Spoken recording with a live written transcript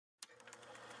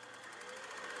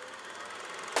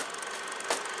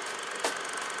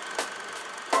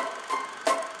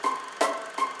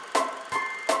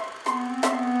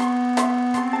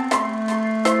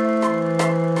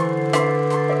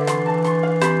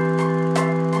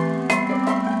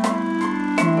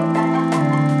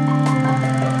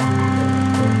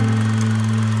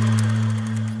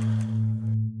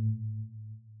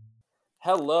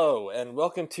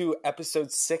welcome to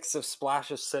episode 6 of Splash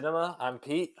of Cinema. I'm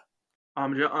Pete.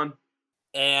 I'm John.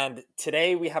 And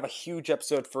today we have a huge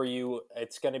episode for you.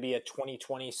 It's going to be a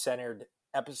 2020 centered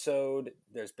episode.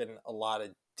 There's been a lot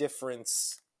of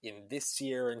difference in this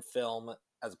year in film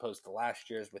as opposed to last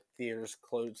year's with theaters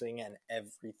closing and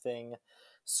everything.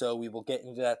 So we will get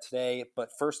into that today.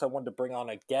 But first I wanted to bring on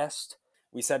a guest.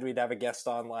 We said we'd have a guest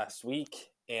on last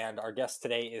week, and our guest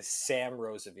today is Sam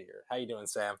Rosevere. How you doing,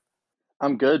 Sam?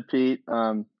 I'm good, Pete.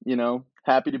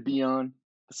 Happy to be on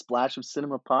the Splash of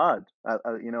Cinema pod. I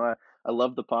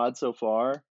love the pod so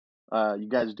far. You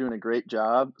guys are doing a great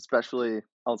job, especially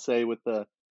I'll say with the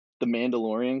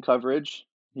Mandalorian coverage.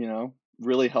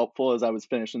 Really helpful as I was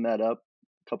finishing that up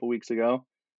a couple weeks ago.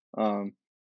 I've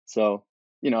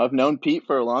known Pete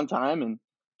for a long time, and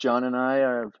John and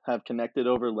I have connected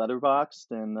over Letterboxd,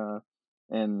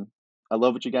 and I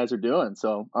love what you guys are doing.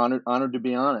 So honored to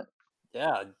be on it.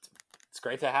 Yeah, it's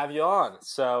great to have you on.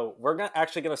 So we're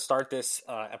actually going to start this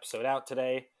episode out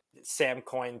today. Sam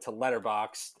coined to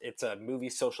Letterboxd. It's a movie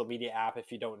social media app, if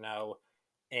you don't know.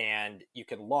 And you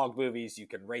can log movies, you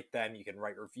can rate them, you can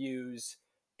write reviews,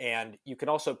 and you can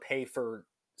also pay for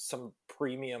some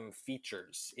premium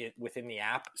features within the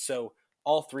app. So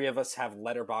all three of us have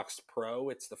Letterboxd Pro.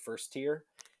 It's the first tier.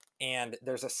 And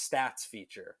there's a stats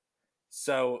feature.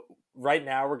 So right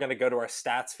now we're going to go to our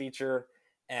stats feature,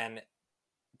 and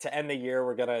to end the year,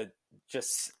 we're gonna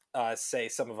just say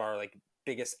some of our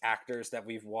biggest actors that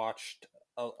we've watched,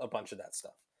 a bunch of that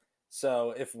stuff.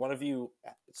 So if one of you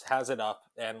has it up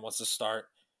and wants to start,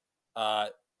 I'm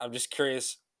just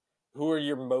curious, who are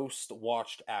your most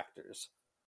watched actors?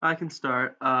 I can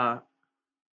start.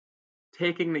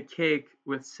 Taking the cake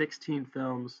with 16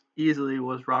 films easily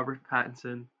was Robert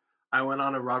Pattinson. I went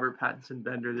on a Robert Pattinson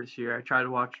bender this year. I tried to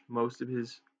watch most of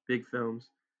his big films.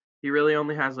 He really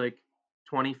only has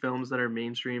 20 films that are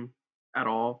mainstream at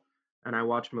all, and I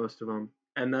watched most of them.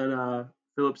 And then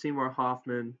Philip Seymour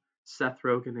Hoffman, Seth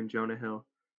Rogen, and Jonah Hill.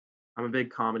 I'm a big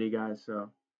comedy guy, so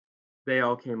they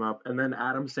all came up. And then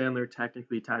Adam Sandler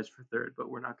technically ties for third, but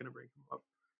we're not going to bring him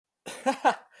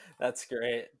up. That's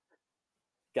great.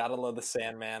 Gotta love the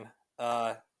Sandman.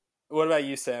 What about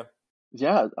you, Sam?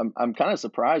 Yeah, I'm kind of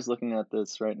surprised looking at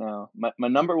this right now. My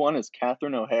number one is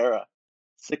Catherine O'Hara.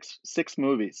 Six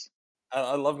movies.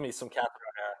 I love me some Catherine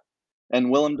O'Hara. And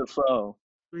Willem Dafoe.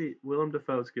 Sweet, Willem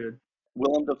Dafoe's good.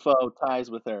 Willem Dafoe ties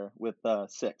with her with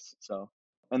 6. So,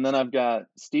 and then I've got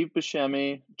Steve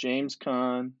Buscemi, James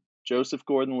Caan, Joseph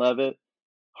Gordon-Levitt,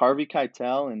 Harvey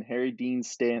Keitel, and Harry Dean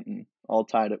Stanton, all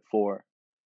tied at 4.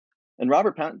 And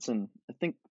Robert Pattinson, I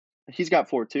think he's got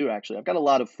 4 too. Actually, I've got a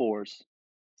lot of 4s.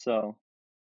 So,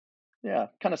 yeah,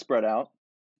 kind of spread out.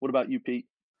 What about you, Pete?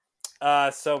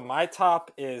 So my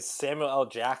top is Samuel L.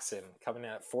 Jackson, coming in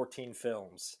at 14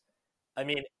 films. I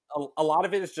mean, a lot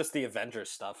of it is just the Avengers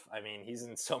stuff. I mean, he's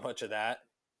in so much of that,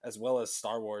 as well as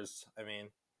Star Wars. I mean,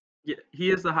 yeah,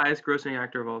 he is the highest grossing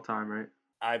actor of all time, right?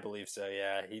 I believe so,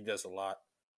 yeah. He does a lot.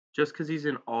 Just because he's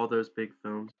in all those big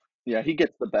films. Yeah, he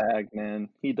gets the bag, man.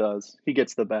 He does. He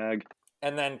gets the bag.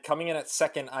 And then coming in at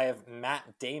second, I have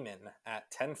Matt Damon at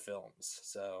 10 films.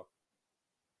 So,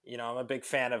 I'm a big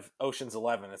fan of Ocean's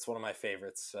 11. It's one of my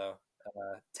favorites. So,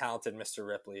 talented Mr.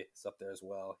 Ripley is up there as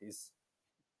well. He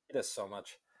does so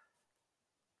much.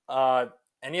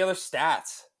 Any other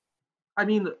stats? I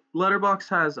mean, Letterboxd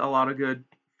has a lot of good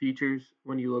features.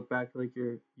 When you look back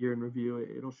your year in review,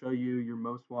 it'll show you your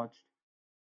most watched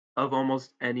of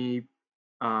almost any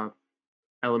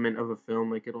element of a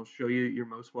film. It'll show you your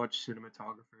most watched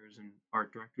cinematographers and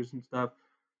art directors and stuff.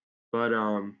 But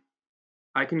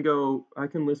I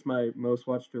can list my most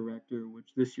watched director,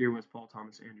 which this year was Paul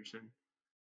Thomas Anderson.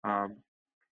 I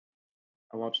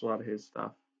watched a lot of his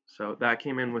stuff. So that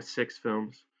came in with 6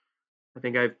 films. I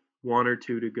think I have 1 or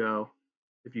 2 to go.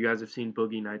 If you guys have seen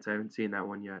Boogie Nights, I haven't seen that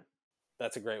one yet.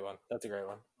 That's a great one.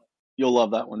 You'll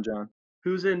love that one, John.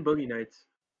 Who's in Boogie Nights?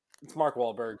 It's Mark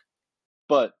Wahlberg.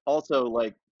 But also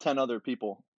 10 other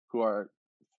people who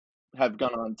have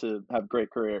gone on to have great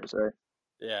careers, right?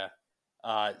 Yeah.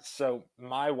 So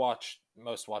my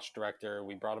most watched director,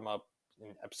 we brought him up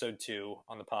in episode 2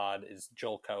 on the pod, is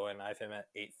Joel Coen. I have him at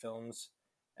 8 films.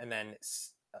 And then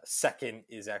second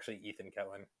is actually Ethan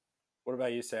Coen. What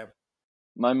about you, Sam?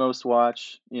 My most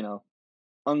watch,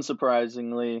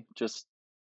 unsurprisingly, just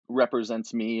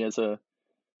represents me as a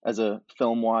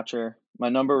film watcher. My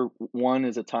number 1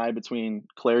 is a tie between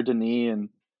Claire Denis and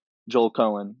Joel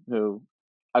Coen, who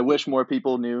I wish more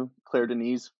people knew Claire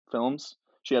Denis' films.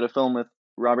 She had a film with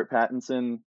Robert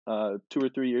Pattinson 2 or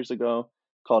 3 years ago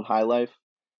called High Life,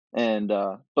 and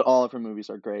but all of her movies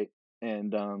are great.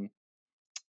 And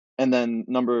then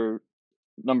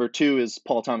Number 2 is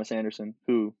Paul Thomas Anderson,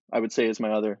 who I would say is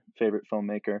my other favorite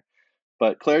filmmaker.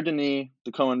 But Claire Denis,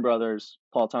 the Coen brothers,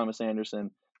 Paul Thomas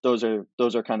Anderson, those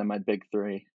are kind of my big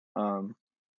 3.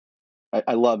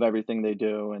 I love everything they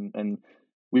do, and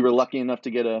we were lucky enough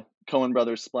to get a Coen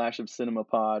brothers splash of Cinema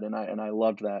Pod, and I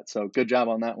loved that. So good job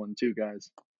on that one too,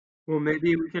 guys. Well,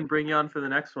 maybe we can bring you on for the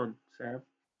next one, Sam.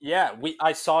 Yeah,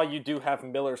 I saw you do have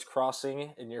Miller's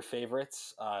Crossing in your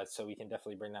favorites, so we can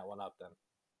definitely bring that one up then.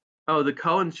 Oh, the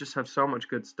Coens just have so much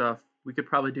good stuff. We could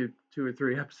probably do 2 or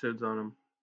 3 episodes on them.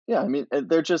 Yeah, I mean,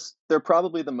 they're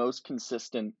probably the most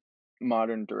consistent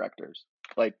modern directors.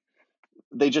 Like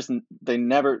they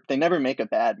never make a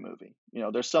bad movie. You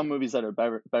know, there's some movies that are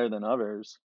better than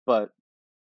others, but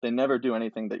they never do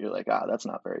anything that you're like, that's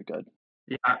not very good.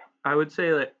 Yeah, I would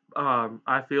say that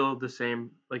I feel the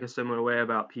same, like a similar way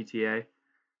about PTA.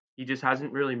 He just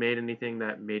hasn't really made anything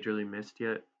that majorly missed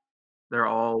yet. They're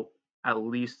all at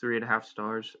least 3.5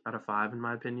 stars out of 5, in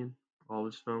my opinion, all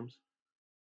his films.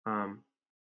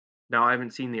 Now I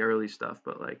haven't seen the early stuff,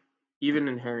 but like even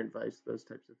Inherent Vice, those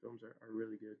types of films are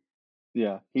really good.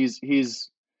 Yeah, he's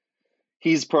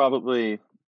probably,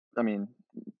 I mean,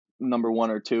 number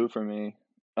 1 or 2 for me.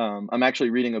 I'm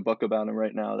actually reading a book about him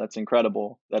right now. That's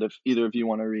incredible. That if either of you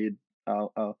want to read,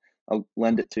 I'll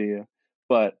lend it to you.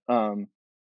 But I'm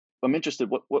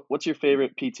interested. What's your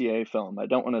favorite PTA film? I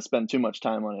don't want to spend too much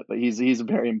time on it, but he's a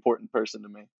very important person to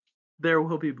me. There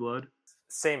Will Be Blood.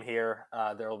 Same here.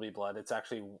 There Will Be Blood. It's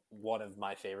actually one of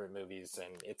my favorite movies,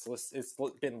 and it's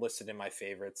been listed in my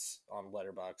favorites on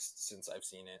Letterboxd since I've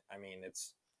seen it. I mean,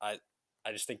 I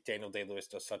just think Daniel Day-Lewis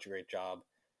does such a great job.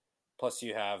 Plus,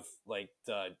 you have like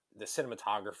the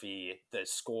cinematography, the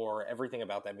score, everything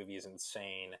about that movie is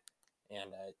insane,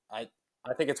 and I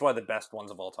think it's one of the best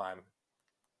ones of all time.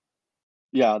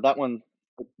 Yeah,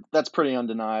 that's pretty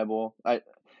undeniable.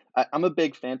 I'm a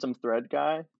big Phantom Thread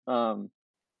guy. I'm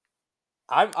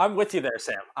with you there,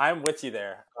 Sam. I'm with you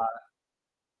there.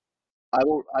 I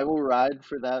will ride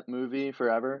for that movie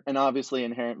forever. And obviously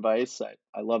Inherent Vice,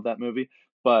 I love that movie.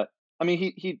 But I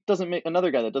mean, he doesn't make another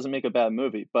guy that doesn't make a bad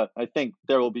movie. But I think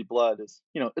There Will Be Blood is,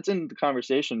 it's in the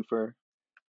conversation for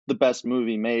the best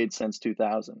movie made since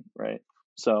 2000, right?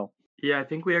 So yeah, I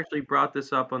think we actually brought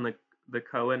this up on the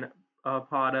Coen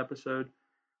pod episode,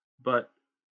 but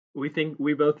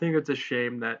we both think it's a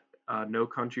shame that No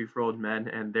Country for Old Men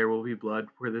and There Will Be Blood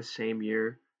were the same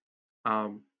year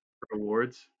for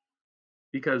awards,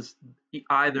 because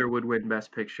either would win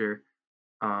Best Picture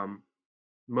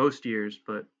most years,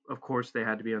 but of course they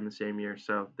had to be on the same year,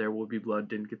 so There Will Be Blood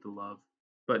didn't get the love.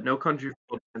 But No Country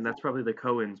for Old Men, that's probably the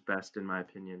Coens' best in my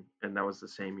opinion, and that was the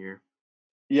same year.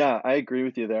 yeah, I agree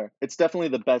with you there. It's definitely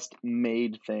the best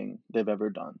made thing they've ever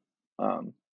done.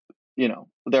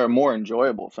 There are more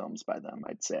enjoyable films by them,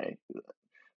 I'd say,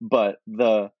 but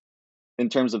in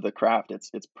terms of the craft,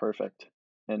 it's perfect.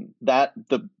 And that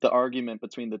the argument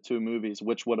between the two movies,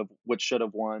 which should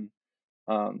have won,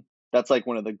 that's like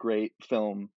one of the great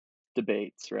film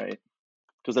debates, right?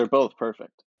 Because they're both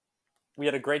perfect. We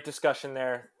had a great discussion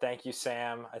there. Thank you,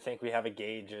 Sam. I think we have a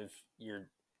gauge of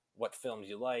what films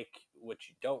you like, what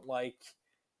you don't like,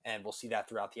 and we'll see that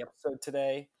throughout the episode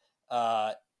today.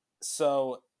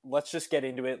 So let's just get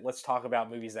into it. Let's talk about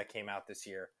movies that came out this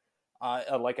year.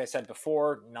 Like I said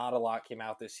before, not a lot came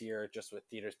out this year, just with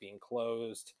theaters being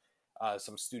closed.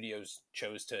 Some studios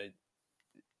chose to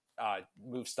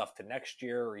move stuff to next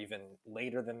year or even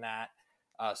later than that.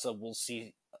 So we'll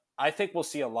see. I think we'll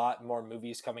see a lot more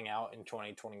movies coming out in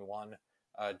 2021,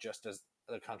 just as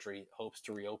the country hopes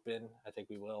to reopen. I think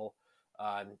we will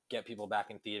get people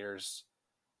back in theaters.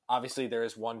 Obviously, there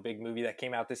is one big movie that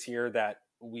came out this year that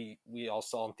we all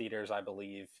saw in theaters, I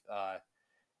believe.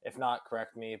 If not,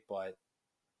 correct me,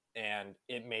 and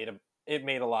it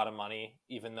made a lot of money,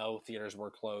 even though theaters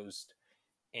were closed.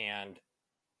 And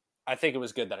I think it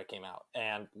was good that it came out.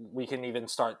 And we can even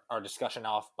start our discussion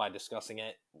off by discussing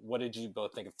it. What did you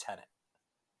both think of Tenet?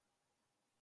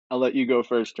 I'll let you go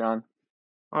first, John.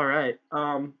 All right.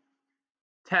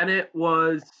 Tenet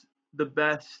was the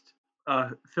best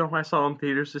film I saw in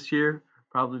theaters this year,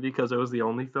 probably because it was the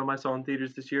only film I saw in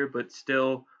theaters this year, but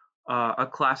still a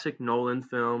classic Nolan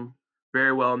film,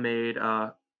 very well made.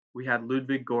 We had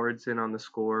Ludwig Göransson on the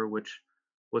score, which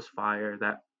was fire.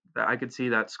 That I could see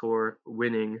that score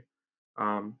winning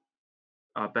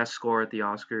best score at the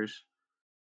Oscars.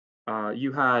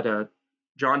 You had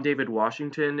John David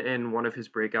Washington in one of his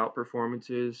breakout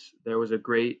performances. There was a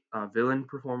great villain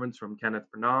performance from Kenneth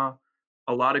Branagh.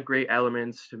 A lot of great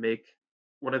elements to make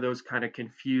one of those kind of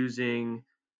confusing,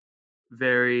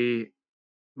 very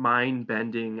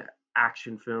mind-bending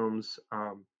action films.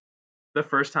 the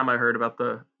first time I heard about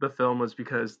the film was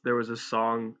because there was a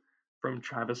song from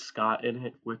Travis Scott in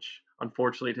it, which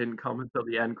unfortunately didn't come until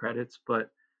the end credits, but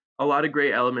a lot of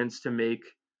great elements to make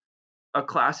a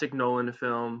classic Nolan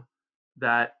film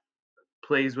that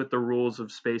plays with the rules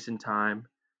of space and time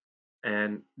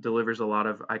and delivers a lot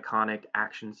of iconic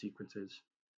action sequences.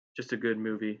 Just a good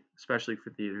movie, especially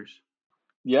for theaters.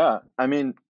 Yeah, I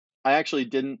mean, I actually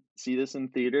didn't see this in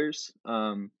theaters.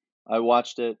 I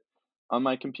watched it on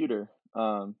my computer,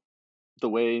 the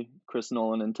way Chris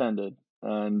Nolan intended,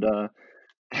 and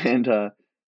and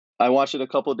I watched it a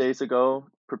couple days ago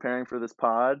preparing for this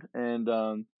pod, and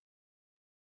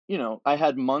I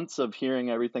had months of hearing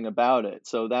everything about it,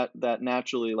 so that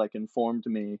naturally like informed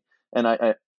me, and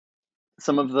I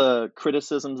some of the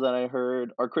criticisms that I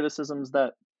heard are criticisms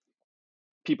that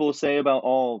people say about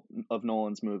all of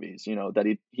Nolan's movies,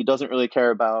 that he doesn't really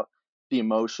care about the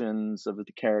emotions of the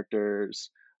characters,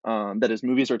 that his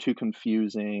movies are too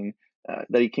confusing,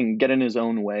 that he can get in his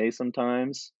own way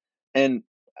sometimes. And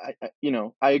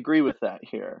I agree with that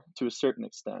here to a certain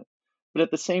extent. But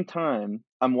at the same time,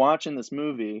 I'm watching this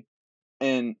movie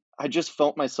and I just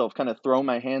felt myself kind of throw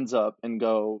my hands up and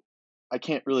go, I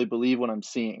can't really believe what I'm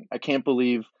seeing. I can't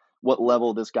believe what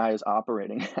level this guy is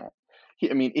operating at.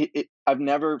 I mean, I've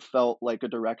never felt like a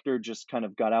director just kind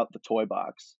of got out the toy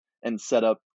box and set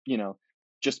up,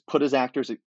 just put his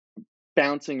actors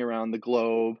bouncing around the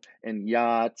globe and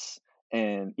yachts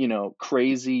and,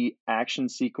 crazy action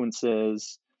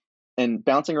sequences and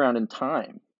bouncing around in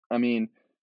time. I mean,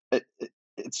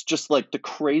 it's just like the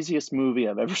craziest movie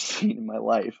I've ever seen in my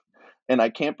life, and I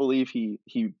can't believe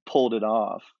he pulled it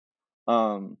off.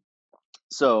 Um,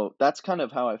 so that's kind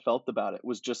of how I felt about it.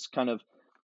 Was just kind of,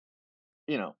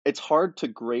 it's hard to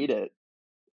grade it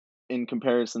in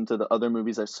comparison to the other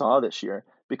movies I saw this year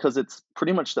because it's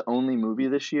pretty much the only movie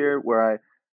this year where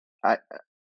I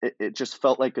it just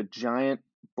felt like a giant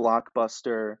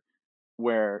blockbuster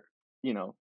where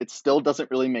it still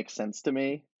doesn't really make sense to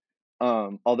me.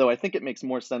 Although I think it makes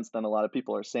more sense than a lot of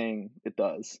people are saying it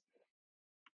does.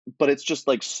 But it's just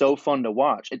like so fun to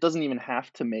watch. It doesn't even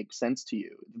have to make sense to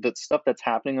you. The stuff that's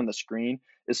happening on the screen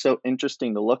is so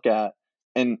interesting to look at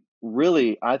and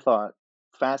really, I thought,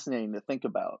 fascinating to think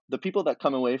about. The people that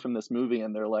come away from this movie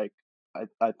and they're like,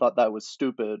 I thought that was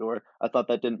stupid or I thought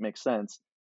that didn't make sense.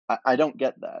 I don't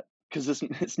get that because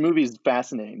this movie is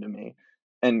fascinating to me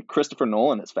and Christopher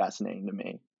Nolan is fascinating to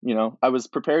me. I was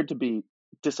prepared to be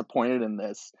disappointed in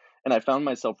this and I found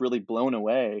myself really blown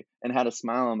away and had a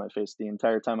smile on my face the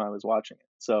entire time I was watching it.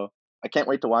 So I can't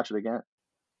wait to watch it again.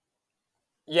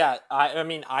 Yeah, I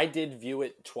mean, I did view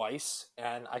it twice,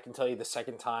 and I can tell you the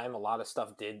second time, a lot of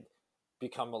stuff did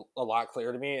become a lot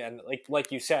clearer to me. And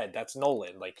like you said, that's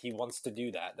Nolan. Like he wants to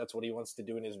do that. That's what he wants to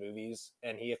do in his movies,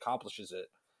 and he accomplishes it.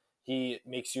 He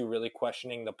makes you really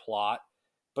questioning the plot,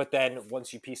 but then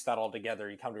once you piece that all together,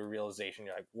 you come to a realization.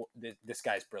 You're like, this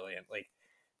guy's brilliant. Like,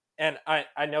 and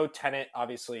I know Tenet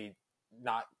obviously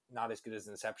not as good as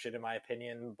Inception in my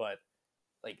opinion, but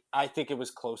like I think it was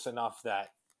close enough that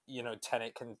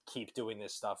Tenet can keep doing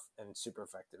this stuff and super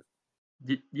effective.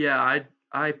 Yeah,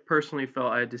 I personally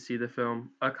felt I had to see the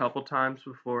film a couple times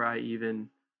before I even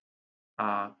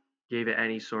uh, gave it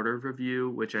any sort of review,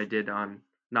 which I did on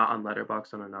not on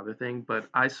Letterboxd on another thing, but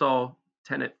I saw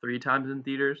Tenet 3 times in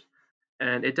theaters,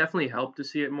 and it definitely helped to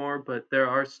see it more. But there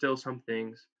are still some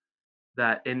things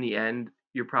that, in the end,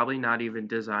 you're probably not even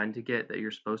designed to get that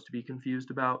you're supposed to be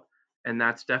confused about, and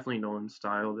that's definitely Nolan's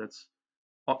style.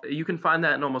 You can find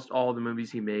that in almost all the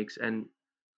movies he makes, and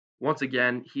once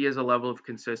again, he has a level of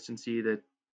consistency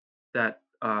that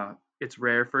it's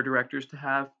rare for directors to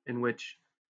have, in which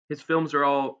his films are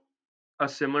all a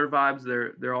similar vibes.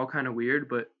 They're all kind of weird,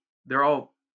 but they're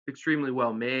all extremely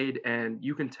well made, and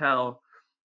you can tell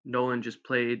Nolan just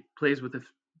plays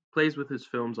with his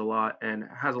films a lot and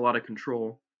has a lot of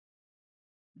control.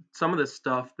 Some of the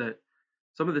stuff that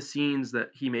some of the scenes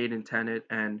that he made in Tenet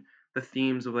and the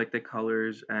themes of like the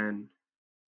colors and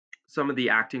some of the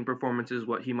acting performances,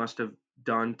 what he must have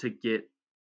done to get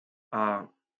uh,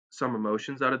 some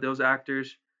emotions out of those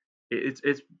actors.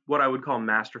 It's what I would call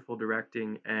masterful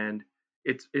directing, and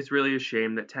it's really a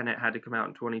shame that Tenet had to come out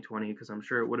in 2020 because I'm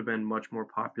sure it would have been much more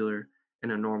popular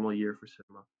in a normal year for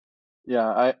cinema.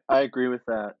 Yeah, I agree with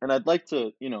that. And I'd like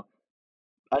to,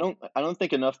 I don't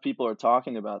think enough people are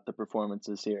talking about the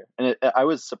performances here. And I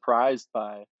was surprised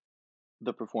by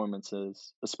the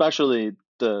performances, especially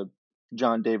the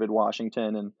John David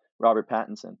Washington and Robert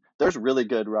Pattinson. There's really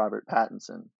good Robert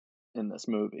Pattinson in this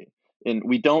movie. And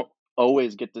we don't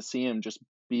always get to see him just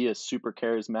be a super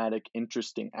charismatic,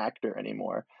 interesting actor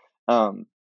anymore. Um,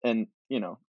 and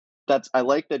I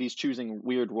like that he's choosing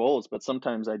weird roles, but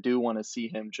sometimes I do want to see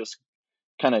him just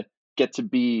kind of get to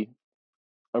be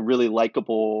a really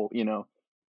likable,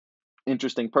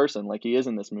 interesting person like he is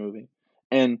in this movie.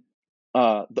 And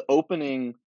the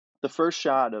opening, the first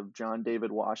shot of John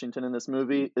David Washington in this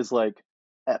movie is like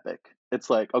epic. It's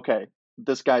like, okay,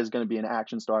 this guy's going to be an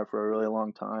action star for a really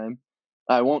long time.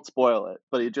 I won't spoil it,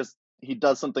 but he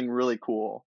does something really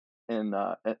cool in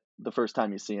the first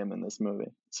time you see him in this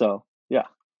movie. So yeah.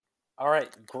 All right,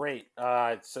 great.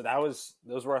 So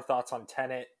those were our thoughts on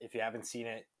Tenet. If you haven't seen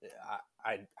it,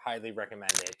 I'd highly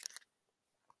recommend it.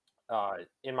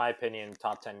 In my opinion,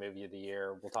 top 10 movie of the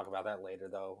year. We'll talk about that later,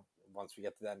 though, once we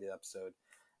get to the end of the episode.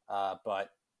 But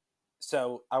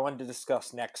so I wanted to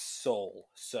discuss next Soul.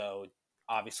 So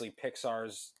obviously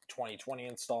Pixar's 2020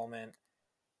 installment,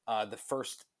 the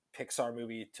first Pixar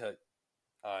movie to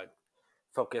uh,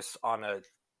 focus on a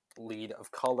lead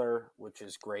of color, which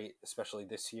is great, especially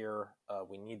this year.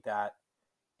 We need that.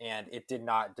 And it did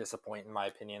not disappoint, in my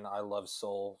opinion. I love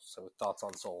Soul. So thoughts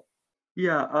on Soul?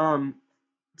 Yeah,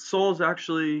 Soul's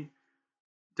actually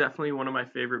definitely one of my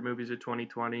favorite movies of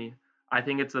 2020. I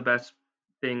think it's the best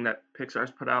thing that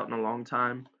Pixar's put out in a long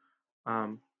time.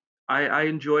 Um, I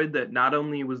enjoyed that not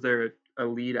only was there a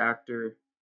lead actor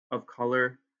of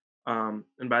color, and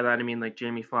by that I mean like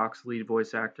Jamie Foxx, lead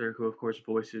voice actor, who of course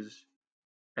voices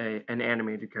an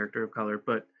animated character of color.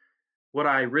 But what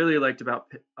I really liked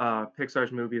about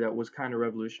Pixar's movie that was kind of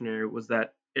revolutionary was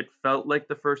that it felt like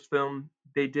the first film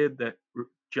they did that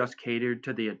just catered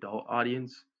to the adult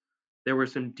audience. There were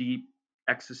some deep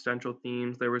existential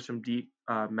themes. There were some deep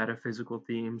metaphysical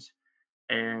themes,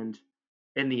 and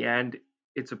in the end,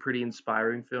 it's a pretty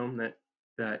inspiring film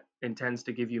that intends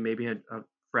to give you maybe a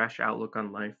fresh outlook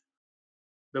on life.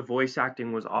 The voice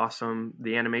acting was awesome.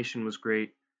 The animation was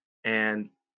great, and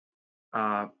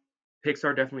uh,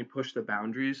 Pixar definitely pushed the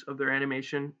boundaries of their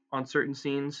animation on certain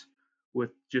scenes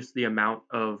with just the amount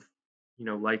of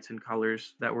lights and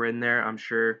colors that were in there. I'm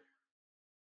sure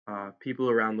people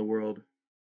around the world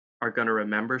are going to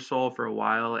remember Soul for a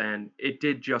while, and it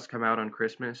did just come out on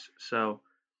Christmas, so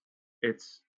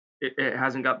it's it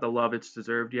hasn't got the love it's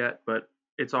deserved yet, but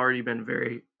it's already been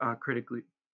very critically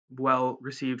well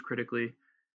received critically,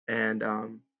 and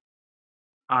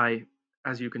I,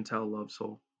 as you can tell, love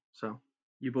Soul. So,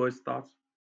 you boys' thoughts?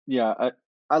 Yeah,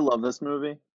 I love this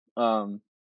movie. Um,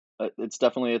 it's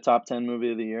definitely a top 10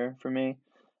 movie of the year for me.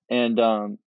 And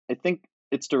I think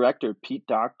its director, Pete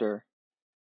Docter,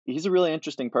 he's a really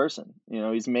interesting person.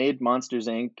 He's made Monsters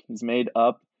Inc., he's made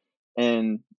Up,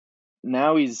 and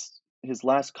now his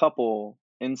last couple,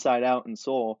 Inside Out and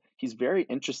Soul, he's very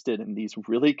interested in these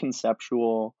really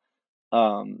conceptual,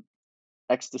 um,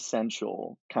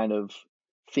 existential kind of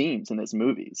themes in his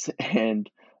movies. And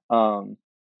um,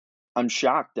 I'm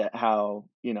shocked at how,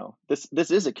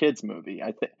 this is a kids movie.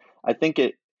 I think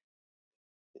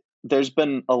there's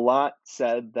been a lot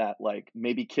said that like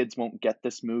maybe kids won't get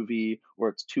this movie or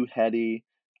it's too heady.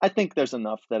 I think there's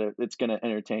enough that it's going to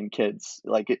entertain kids.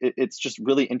 Like it's just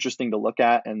really interesting to look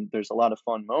at, and there's a lot of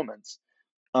fun moments.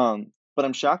 But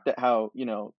I'm shocked at how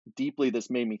deeply this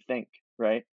made me think,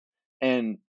 right?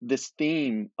 And this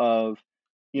theme of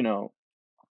you know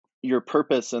your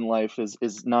purpose in life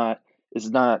is not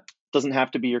doesn't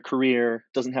have to be your career,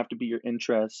 doesn't have to be your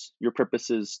interests. Your purpose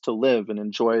is to live and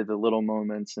enjoy the little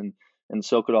moments and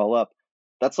soak it all up.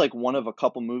 That's like one of a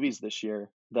couple movies this year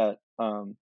that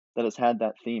has had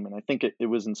that theme, and I think it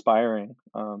was inspiring,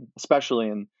 especially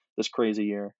in this crazy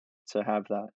year, to have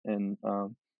that. And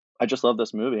I just love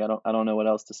this movie. I don't know what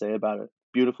else to say about it.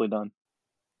 Beautifully done.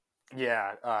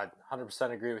 Yeah,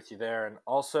 100% agree with you there. And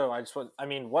also, I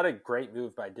mean, what a great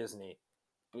move by Disney,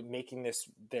 making this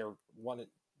their one of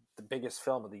the biggest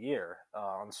film of the year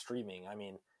on streaming. I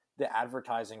mean, the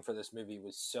advertising for this movie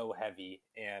was so heavy,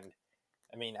 and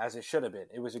I mean, as it should have been.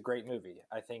 It was a great movie.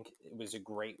 I think it was a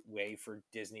great way for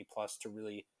Disney Plus to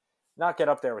really not get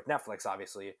up there with Netflix,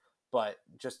 obviously, but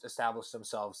just establish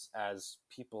themselves as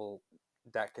people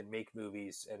that can make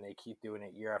movies, and they keep doing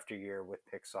it year after year with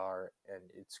Pixar, and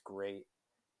it's great.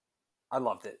 I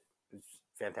loved it. It was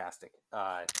fantastic.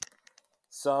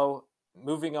 So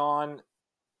moving on,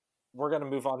 we're going to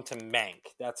move on to Mank.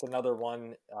 That's another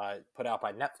one put out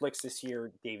by Netflix this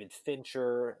year. David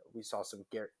Fincher. We saw some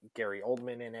Gary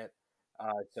Oldman in it.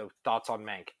 So thoughts on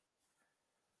Mank?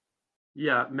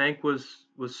 Yeah, Mank was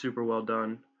super well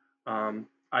done.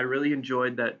 I really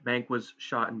enjoyed that Mank was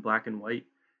shot in black and white,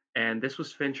 and this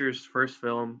was Fincher's first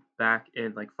film back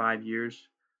in like 5 years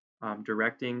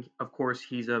directing. Of course,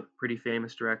 he's a pretty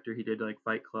famous director. He did like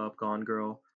Fight Club, Gone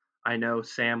Girl. I know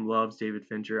Sam loves David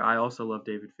Fincher. I also love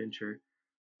David Fincher.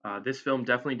 This film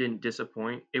definitely didn't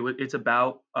disappoint. It's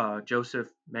about Joseph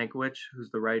Mankiewicz,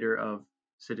 who's the writer of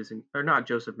Citizen, or not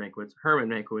Joseph Mankiewicz, Herman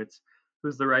Mankiewicz,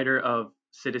 who's the writer of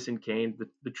Citizen Kane,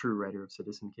 the true writer of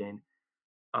Citizen Kane,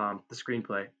 the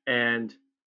screenplay. And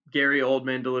Gary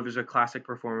Oldman delivers a classic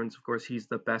performance. Of course, he's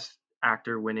the best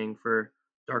actor winning for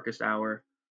Darkest Hour.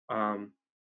 Um,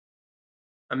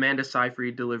 Amanda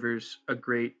Seyfried delivers a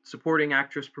great supporting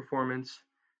actress performance,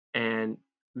 and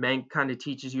Mank kind of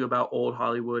teaches you about old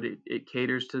Hollywood. It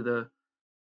caters to the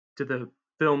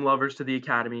film lovers, to the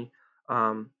Academy,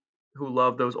 who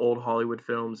love those old Hollywood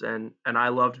films, and I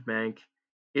loved Mank.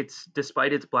 It's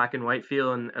despite its black and white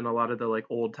feel and a lot of the like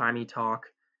old timey talk,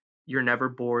 you're never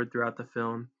bored throughout the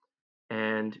film,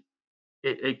 and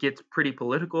it gets pretty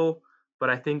political. But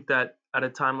I think that at a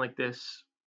time like this,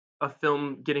 a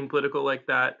film getting political like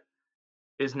that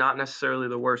is not necessarily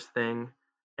the worst thing.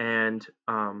 And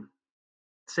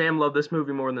Sam loved this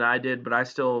movie more than I did, but I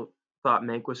still thought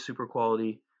Mank was super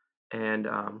quality, and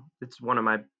it's one of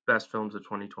my best films of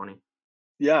 2020.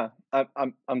 Yeah,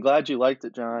 I'm glad you liked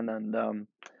it, John, and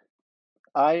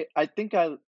I think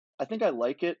I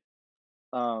like it.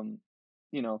 Um,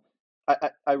 you know,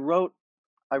 I wrote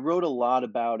a lot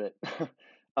about it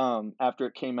after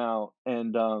it came out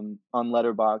and on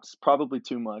Letterbox, probably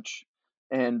too much,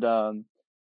 and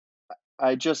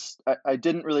I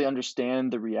didn't really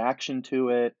understand the reaction to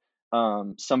it.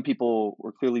 Some people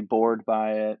were clearly bored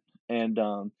by it, and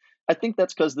I think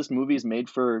that's because this movie is made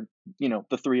for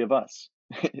the three of us.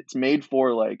 It's made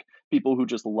for like people who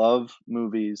just love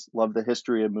movies, love the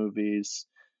history of movies.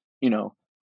 You know,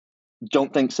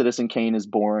 don't think Citizen Kane is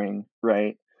boring,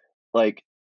 right? Like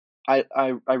I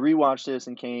rewatched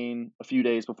Citizen Kane a few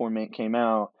days before Mank came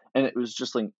out, and it was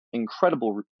just like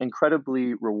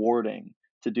incredibly rewarding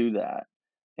to do that.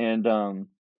 And I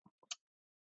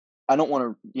don't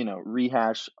want to,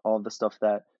 rehash all the stuff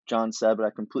that John said, but I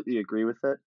completely agree with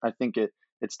it. I think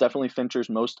it's definitely Fincher's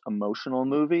most emotional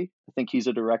movie. I think he's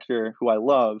a director who I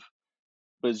love,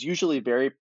 but is usually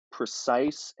very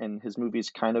precise, and his movies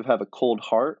kind of have a cold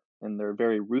heart and they're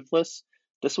very ruthless.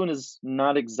 This one is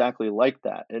not exactly like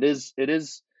that. It is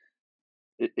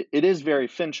very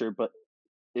Fincher, but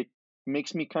it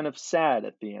makes me kind of sad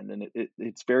at the end, and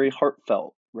it's very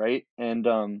heartfelt, right? And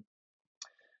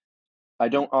I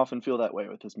don't often feel that way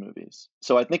with his movies.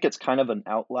 So I think it's kind of an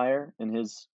outlier in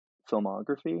his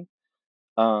filmography.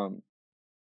 Um,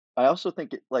 I also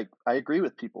think I agree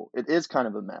with people. It is kind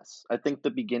of a mess. I think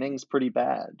the beginning's pretty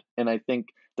bad, and I think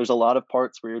there's a lot of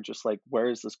parts where you're just like, where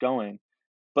is this going?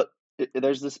 But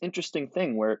there's this interesting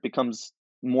thing where it becomes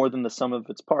more than the sum of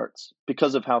its parts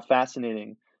because of how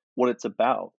fascinating what it's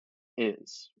about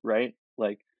is, right?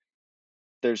 Like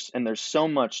there's so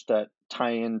much that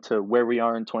tie into where we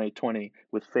are in 2020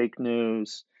 with fake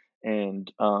news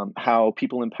and how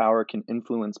people in power can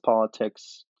influence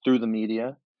politics through the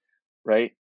media,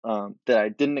 right? That I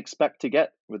didn't expect to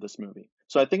get with this movie.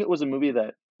 So I think it was a movie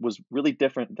that was really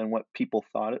different than what people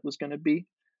thought it was going to be,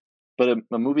 but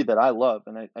a movie that I love,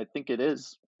 and I think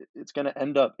it's going to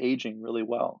end up aging really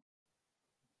well.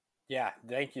 Yeah,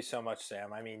 thank you so much,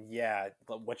 Sam. I mean, yeah,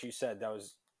 what you said that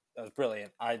was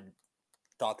brilliant. I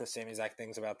thought the same exact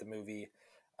things about the movie.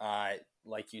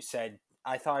 Like you said,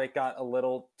 I thought it got a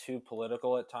little too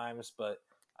political at times, but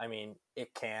I mean,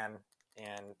 it can,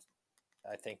 and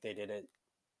I think they did it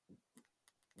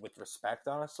with respect,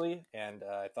 honestly, and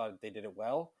I thought they did it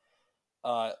well.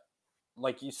 Uh,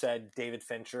 like you said, David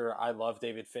Fincher. I love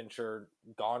David Fincher.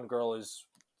 Gone Girl is,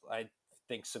 I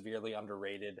think, severely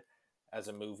underrated as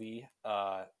a movie,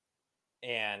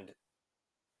 and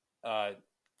uh,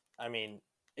 I mean,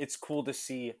 it's cool to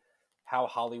see how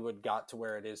Hollywood got to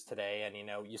where it is today. And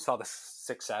you saw the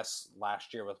success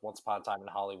last year with Once Upon a Time in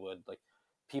Hollywood. Like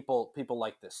people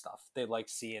like this stuff. They like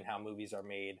seeing how movies are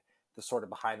made, the sort of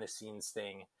behind the scenes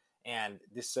thing. And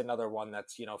this is another one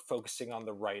that's focusing on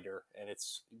the writer, and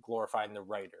it's glorifying the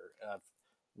writer of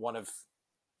one of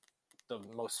the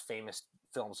most famous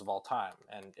films of all time,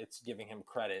 and it's giving him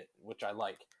credit, which I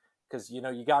like, because you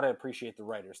got to appreciate the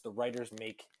writers. The writers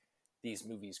make these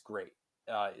movies great,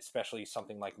 especially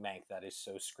something like Mank that is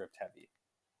so script heavy.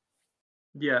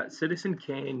 Yeah, Citizen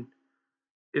Kane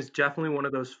is definitely one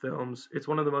of those films. It's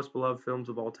one of the most beloved films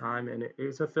of all time, and it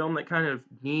is a film that kind of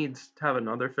needs to have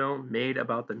another film made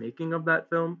about the making of that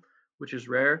film, which is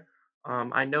rare.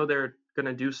 I know they're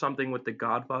gonna do something with The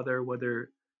Godfather,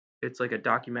 whether it's like a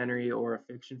documentary or a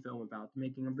fiction film about the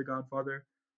making of The Godfather.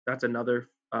 That's another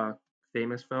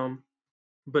famous film.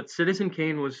 But Citizen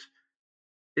Kane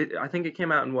I think it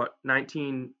came out in what,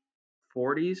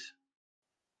 1940s,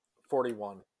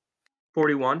 41.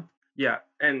 41. Yeah,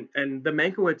 and the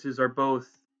Mankiewiczes are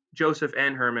both Joseph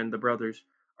and Herman, the brothers,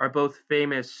 are both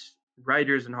famous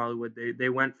writers in Hollywood. They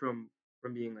went from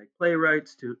being like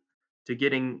playwrights to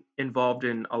getting involved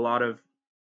in a lot of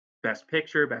Best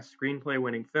Picture, Best Screenplay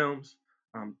winning films.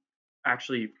 Um,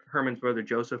 Actually, Herman's brother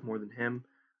Joseph more than him,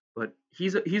 but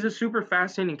he's a super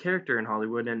fascinating character in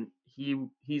Hollywood, and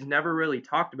he's never really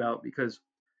talked about because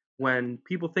when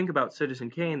people think about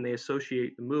Citizen Kane, they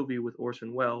associate the movie with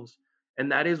Orson Welles,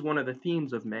 and that is one of the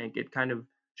themes of Mank. It kind of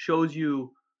shows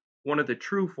you one of the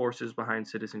true forces behind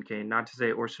Citizen Kane. Not to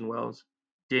say Orson Welles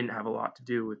didn't have a lot to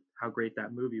do with how great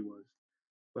that movie was,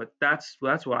 but that's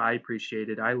what I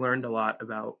appreciated. I learned a lot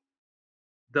about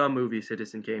the movie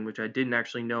Citizen Kane, which I didn't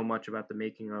actually know much about the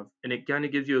making of, and it kind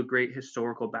of gives you a great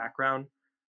historical background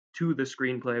to the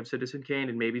screenplay of Citizen Kane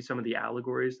and maybe some of the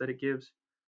allegories that it gives.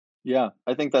 Yeah,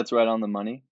 I think that's right on the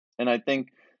money. And I think,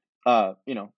 I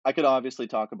could obviously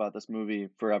talk about this movie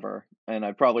forever, and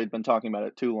I've probably been talking about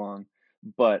it too long,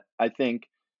 but I think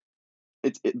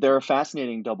they're a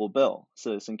fascinating double bill,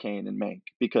 Citizen Kane and Mank,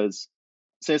 because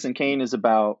Citizen Kane is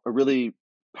about a really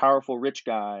powerful rich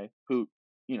guy who,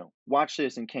 watched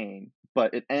Citizen Kane,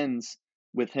 but it ends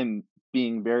with him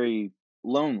being very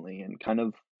lonely and kind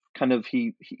of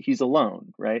he's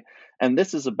alone, right? And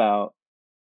this is about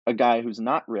a guy who's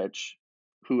not rich,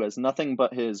 who has nothing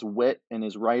but his wit and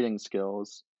his writing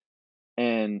skills,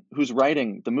 and who's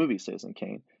writing the movie Citizen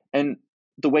Kane. And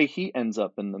the way he ends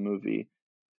up in the movie,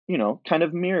 kind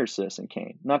of mirrors Citizen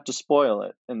Kane. Not to spoil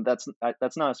it, and that's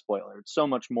not a spoiler. It's so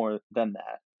much more than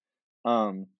that.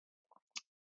 Um,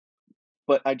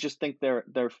 but I just think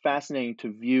they're fascinating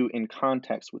to view in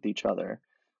context with each other.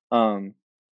 Um,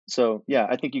 so yeah,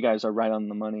 I think you guys are right on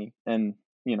the money, and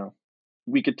you know,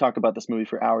 we could talk about this movie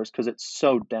for hours because it's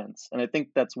so dense, and I think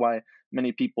that's why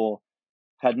many people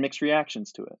had mixed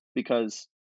reactions to it because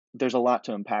there's a lot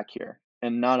to unpack here,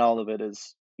 and not all of it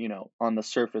is on the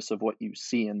surface of what you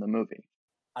see in the movie.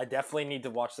 I definitely need to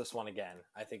watch this one again.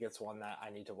 I think it's one that I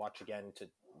need to watch again to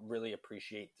really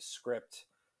appreciate the script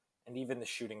and even the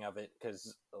shooting of it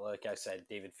because, like I said,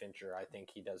 David Fincher, I think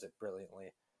he does it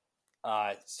brilliantly.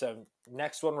 So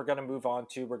next one we're going to move on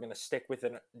to, we're going to stick with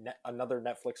another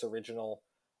Netflix original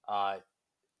uh,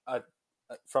 uh,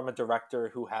 from a director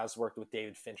who has worked with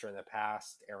David Fincher in the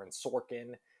past, Aaron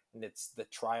Sorkin, and it's The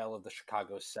Trial of the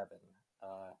Chicago Seven.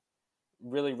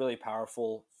 Really, really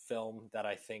powerful film that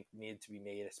I think needed to be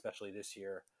made, especially this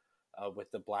year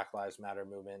with the Black Lives Matter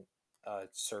movement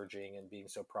surging and being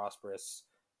so prosperous.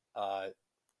 Uh,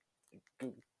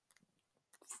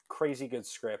 Crazy good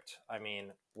script. I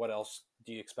mean, what else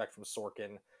do you expect from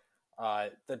Sorkin?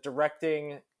 The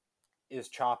directing is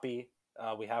choppy.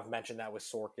 We have mentioned that with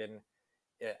Sorkin.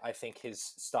 I think his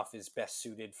stuff is best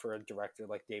suited for a director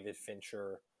like David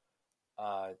Fincher.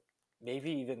 Uh,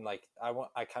 Maybe even like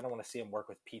I kind of want to see him work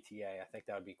with PTA. I think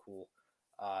that would be cool.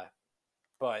 Uh,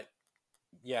 but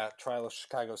yeah, Trial of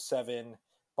Chicago 7,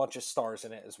 bunch of stars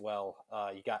in it as well.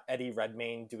 You got Eddie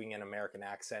Redmayne doing an American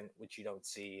accent, which you don't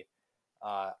see.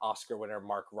 Oscar winner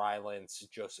Mark Rylance,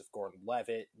 Joseph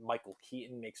Gordon-Levitt, Michael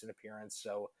Keaton makes an appearance.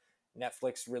 So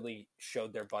Netflix really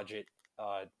showed their budget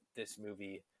this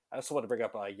movie. I also want to bring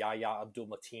up Yahya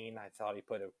Abdul-Mateen. I thought he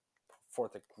put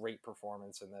forth a great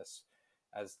performance in this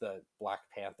as the Black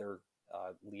Panther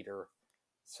leader.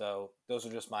 So those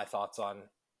are just my thoughts on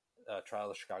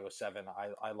Trial of Chicago 7.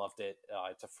 I loved it.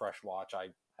 It's a fresh watch. I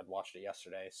had watched it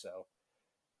yesterday, so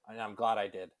I'm glad I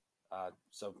did.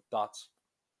 So thoughts?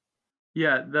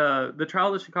 Yeah, the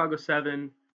Trial of the Chicago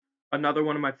Seven, another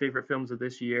one of my favorite films of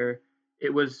this year.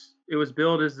 It was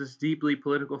billed as this deeply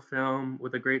political film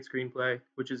with a great screenplay,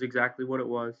 which is exactly what it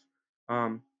was.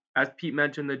 Um, as Pete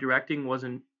mentioned, the directing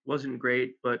wasn't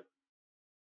great, but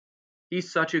he's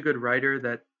such a good writer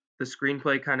that the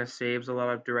screenplay kind of saves a lot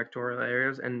of directorial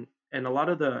areas, and a lot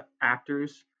of the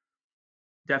actors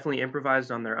definitely improvised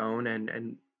on their own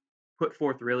and put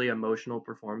forth really emotional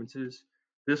performances.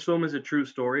 This film is a true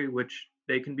story, which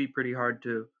they can be pretty hard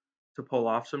to pull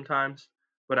off sometimes.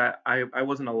 But I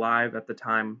wasn't alive at the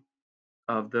time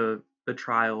of the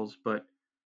trials, but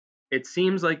it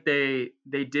seems like they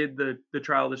did the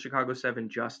trial of the Chicago Seven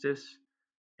justice.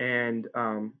 And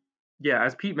yeah,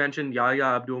 as Pete mentioned, Yahya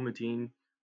Abdul Mateen,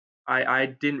 I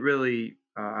didn't really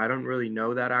I don't really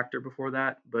know that actor before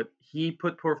that, but he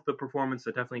put forth the performance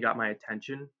that definitely got my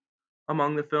attention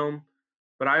among the film.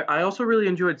 But I also really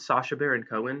enjoyed Sacha Baron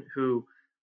Cohen, who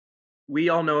we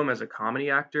all know him as a comedy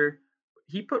actor.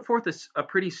 He put forth a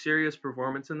pretty serious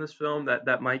performance in this film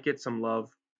that might get some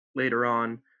love later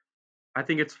on. I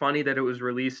think it's funny that it was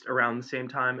released around the same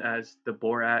time as the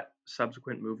Borat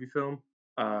subsequent movie film.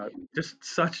 Just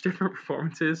such different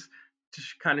performances to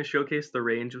kind of showcase the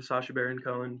range of Sacha Baron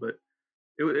Cohen, but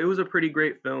it was a pretty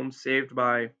great film, saved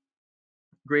by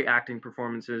great acting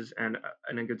performances and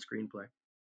a good screenplay.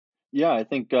 Yeah, I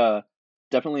think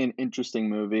definitely an interesting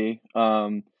movie.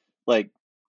 Like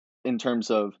in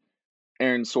terms of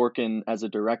Aaron Sorkin as a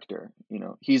director,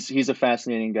 he's a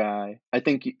fascinating guy. I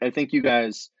think you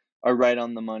guys are right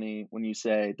on the money when you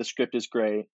say the script is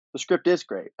great. The script is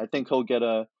great. I think he'll get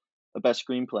a best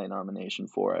screenplay nomination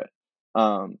for it.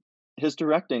 Um, his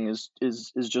directing is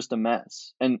just a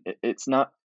mess, and it's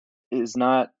not is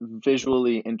not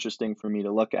visually interesting for me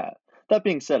to look at. That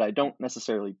being said, I don't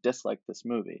necessarily dislike this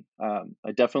movie.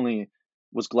 I definitely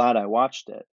was glad I watched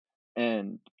it,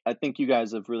 and I think you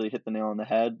guys have really hit the nail on the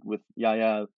head with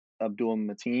Yahya Abdul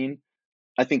Mateen.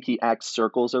 I think he acts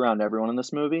circles around everyone in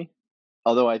this movie.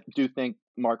 Although I do think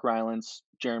Mark Rylance,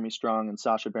 Jeremy Strong, and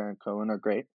Sacha Baron Cohen are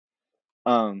great.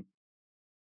 Um,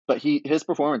 but his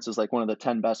performance is like one of the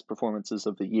 10 best performances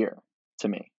of the year to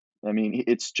me. I mean,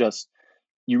 it's just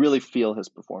you really feel his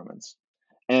performance.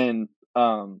 And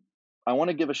I want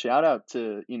to give a shout out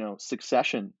to,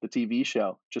 Succession, the TV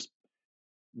show. Just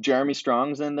Jeremy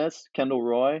Strong's in this, Kendall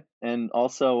Roy, and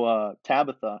also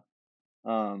Tabitha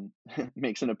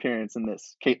makes an appearance in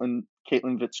this,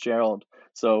 Caitlin Fitzgerald.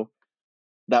 So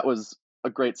that was a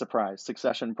great surprise.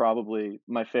 Succession, probably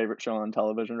my favorite show on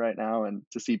television right now, and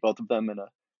to see both of them in a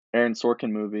Aaron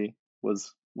Sorkin movie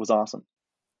was awesome.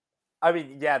 I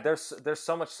mean, yeah, there's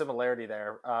so much similarity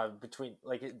there between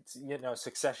like it's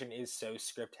Succession is so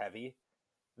script heavy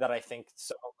that I think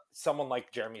someone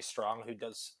like Jeremy Strong who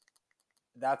does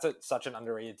such an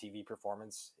underrated TV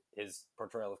performance, his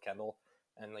portrayal of Kendall,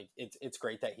 and like it's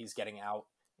great that he's getting out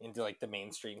into like the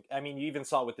mainstream. I mean, you even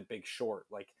saw it with The Big Short,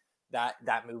 like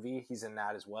that movie, he's in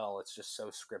that as well. It's just so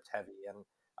script heavy, and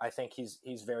I think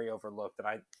he's very overlooked, and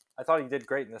I thought he did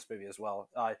great in this movie as well.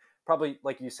 Probably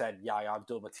like you said, Yahya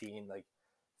Abdul Mateen, like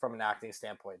from an acting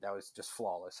standpoint, that was just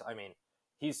flawless. I mean,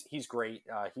 he's great.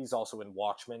 He's also in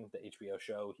Watchmen, the HBO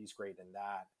show. He's great in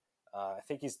that. I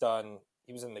think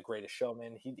he was in The Greatest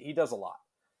Showman. He does a lot,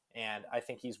 and I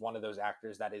think he's one of those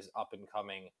actors that is up and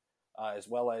coming, as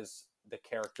well as the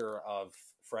character of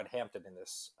Fred Hampton in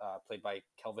this, played by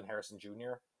Kelvin Harrison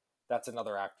Jr. That's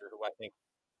another actor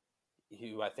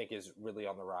who I think is really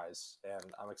on the rise,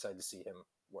 and I'm excited to see him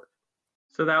work.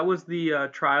 So that was the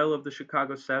Trial of the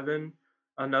Chicago Seven,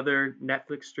 another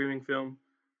Netflix streaming film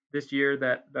this year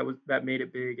that made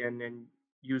it big and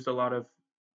used a lot of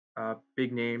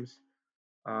big names.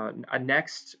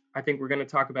 Next, I think we're going to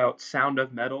talk about Sound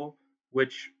of Metal,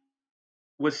 which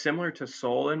was similar to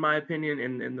Soul in my opinion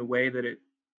in the way that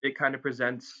it kind of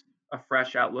presents a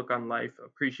fresh outlook on life,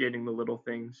 appreciating the little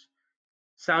things.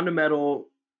 Sound of Metal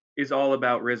is all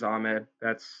about Riz Ahmed.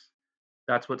 That's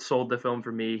what sold the film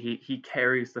for me. He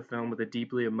carries the film with a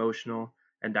deeply emotional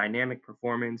and dynamic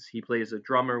performance. He plays a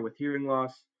drummer with hearing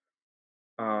loss,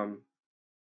 and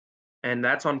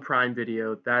that's on Prime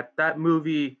Video. That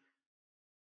movie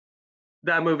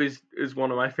is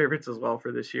one of my favorites as well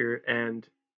for this year. And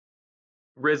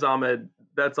Riz Ahmed,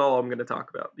 that's all I'm going to talk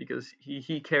about because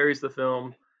he carries the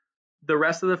film. The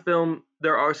rest of the film,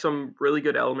 there are some really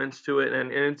good elements to it,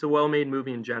 and it's a well-made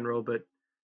movie in general, but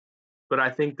I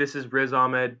think this is Riz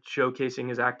Ahmed showcasing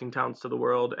his acting talents to the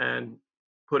world and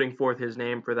putting forth his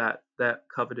name for that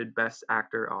coveted Best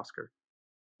Actor Oscar.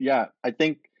 Yeah, I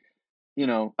think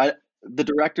the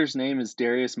director's name is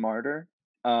Darius Marder.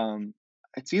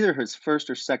 It's either his first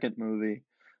or second movie,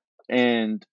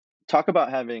 and talk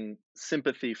about having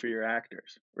sympathy for your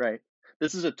actors, right?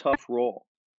 This is a tough role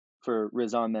for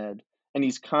Riz Ahmed, and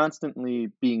he's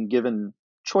constantly being given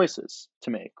choices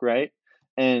to make, right?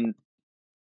 And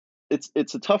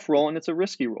it's a tough role and it's a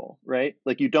risky role, right?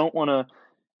 Like you don't want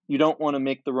to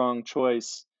make the wrong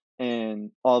choice,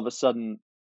 and all of a sudden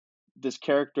this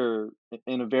character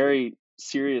in a very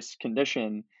serious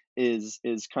condition is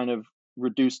kind of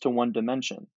reduced to one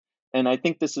dimension. And I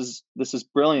think this is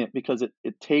brilliant because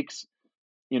it takes,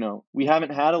 we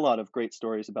haven't had a lot of great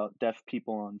stories about deaf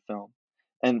people on film.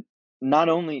 And not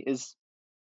only is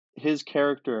his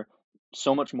character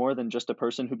so much more than just a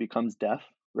person who becomes deaf,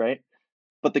 right?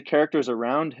 But the characters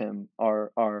around him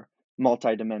are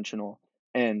multidimensional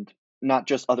and not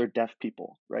just other deaf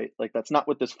people, right? Like that's not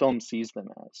what this film sees them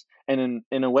as. And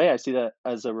in a way, I see that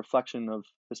as a reflection of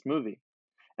this movie.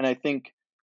 And I think,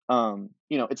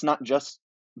 it's not just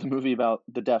the movie about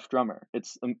the deaf drummer.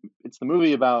 It's the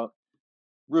movie about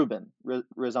Ruben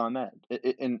Riz Ahmed.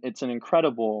 And it's an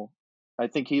incredible. I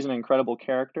think he's an incredible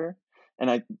character.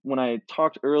 And when I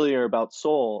talked earlier about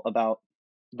Soul, about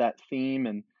that theme,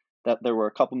 and that there were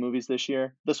a couple movies this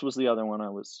year, this was the other one I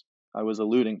was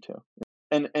alluding to.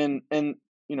 And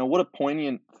what a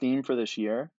poignant theme for this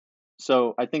year.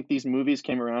 So I think these movies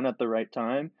came around at the right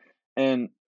time, and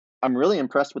I'm really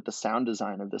impressed with the sound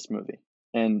design of this movie.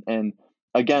 And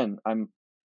again,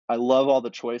 I love all the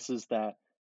choices that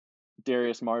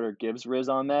Darius Martyr gives Riz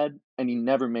Ahmed, and he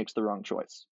never makes the wrong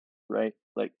choice, right?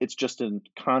 Like it's just a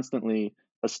constantly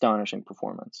astonishing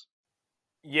performance.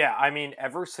 Yeah, I mean,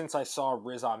 ever since I saw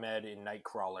Riz Ahmed in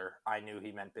Nightcrawler, I knew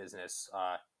he meant business.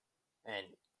 And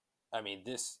I mean,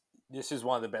 this is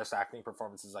one of the best acting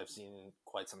performances I've seen in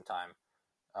quite some time.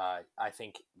 I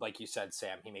think, like you said,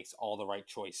 Sam, he makes all the right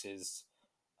choices.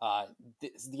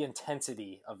 The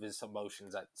intensity of his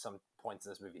emotions at some points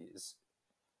in this movie is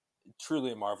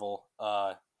truly a marvel.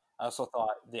 I also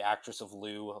thought the actress of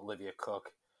Lou, Olivia Cook,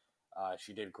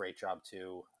 she did a great job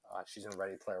too. She's in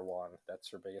Ready Player One. That's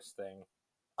her biggest thing.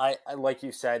 I like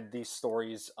you said, these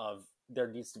stories of there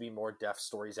needs to be more deaf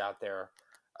stories out there.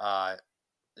 Uh,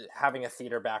 Having a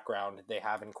theater background, they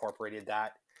have incorporated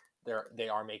that. They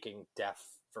are making deaf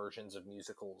versions of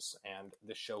musicals, and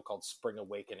the show called Spring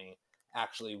Awakening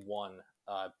actually won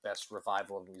best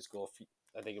revival of musical.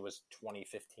 I think it was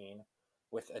 2015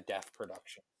 with a deaf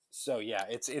production. So yeah,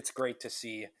 it's great to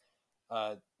see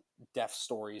uh, deaf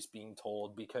stories being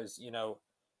told because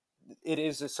it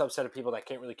is a subset of people that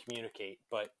can't really communicate,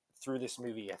 but through this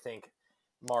movie, I think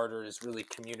Martyr is really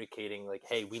communicating like,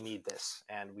 hey, we need this,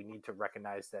 and we need to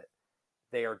recognize that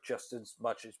they are just as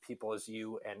much as people as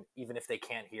you, and even if they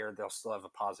can't hear, they'll still have a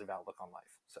positive outlook on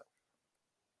life. So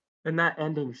And that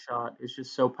ending shot is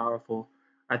just so powerful.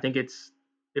 I think it's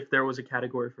if there was a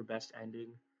category for best ending,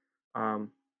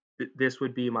 um, this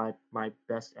would be my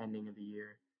best ending of the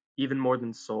year. Even more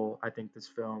than Soul, I think this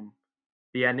film,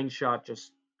 the ending shot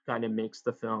just kind of makes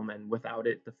the film, and without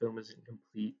it, the film is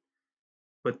incomplete.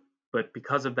 But but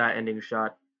because of that ending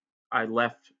shot, I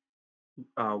left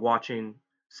watching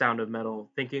Sound of Metal,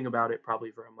 thinking about it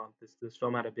probably for a month. This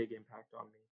film had a big impact on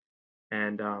me,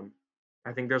 and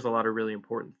I think there's a lot of really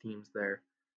important themes there.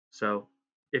 So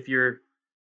if you're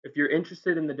if you're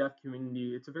interested in the deaf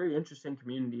community, it's a very interesting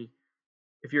community.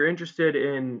 If you're interested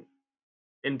in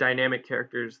dynamic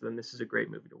characters, then this is a great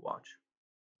movie to watch.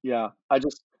 Yeah, I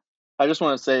just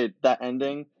want to say that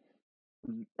ending.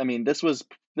 I mean, this was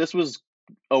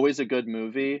always a good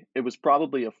movie. It was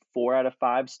probably a 4 out of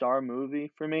 5 star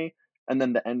movie for me, and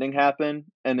then the ending happened,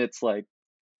 and it's like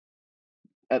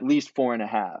at least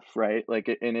 4.5, right? Like,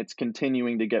 and it's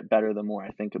continuing to get better the more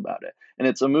I think about it. And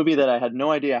it's a movie that I had no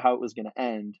idea how it was going to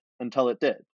end until it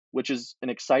did, which is an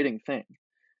exciting thing.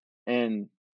 And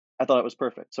I thought it was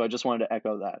perfect. So I just wanted to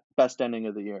echo that. Best ending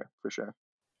of the year for sure.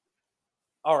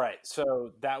 all right,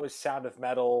 so that was Sound of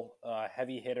Metal,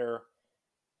 heavy hitter,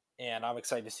 and I'm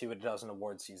excited to see what it does in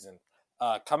award season.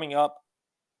 Coming up,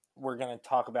 we're going to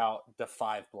talk about The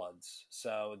Five Bloods.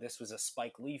 So this was a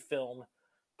Spike Lee film,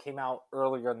 came out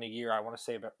earlier in the year. I want to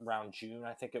say about around June,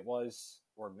 I think it was,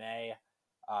 or May.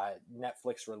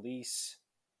 Netflix release.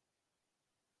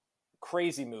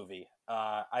 Crazy movie.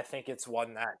 I think it's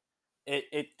one that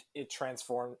it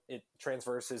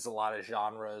transverses a lot of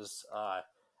genres.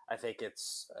 I think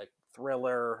it's a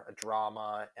thriller, a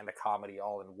drama, and a comedy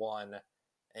all in one.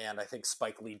 And I think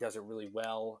Spike Lee does it really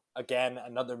well. Again,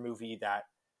 another movie that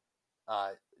uh,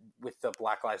 with the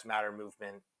Black Lives Matter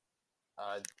movement,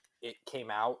 uh, it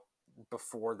came out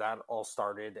before that all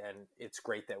started, and it's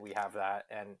great that we have that.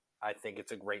 And I think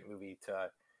it's a great movie to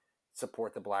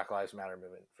support the Black Lives Matter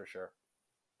movement for sure.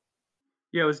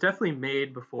 Yeah, it was definitely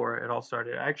made before it all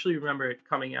started. I actually remember it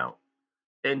coming out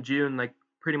in June, like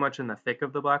pretty much in the thick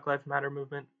of the Black Lives Matter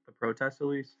movement, the protests at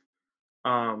least.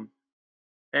 Um,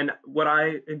 and what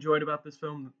I enjoyed about this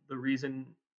film, the reason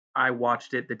I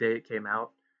watched it the day it came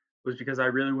out, was because I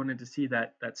really wanted to see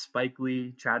that Spike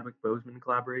Lee Chadwick Boseman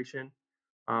collaboration.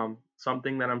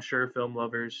 Something that I'm sure film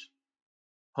lovers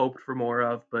hoped for more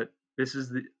of, but this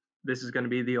is going to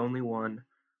be the only one.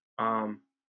 Um,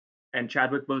 and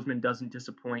Chadwick Boseman doesn't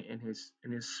disappoint in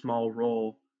his small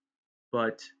role,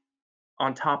 but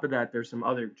on top of that, there's some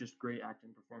other just great acting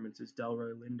performances.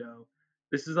 Delroy Lindo.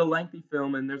 This is a lengthy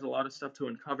film, and there's a lot of stuff to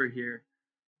uncover here.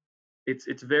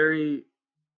 It's very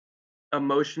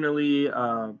emotionally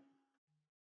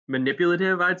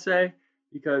manipulative, I'd say,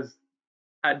 because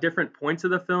at different points of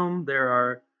the film, there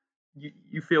are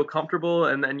you feel comfortable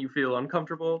and then you feel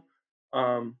uncomfortable.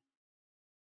 Um,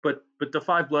 but The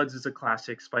Five Bloods is a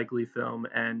classic Spike Lee film,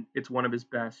 and it's one of his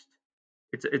best.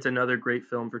 It's another great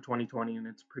film for 2020, and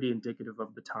it's pretty indicative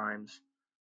of the times.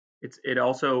 It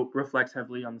also reflects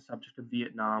heavily on the subject of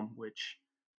Vietnam, which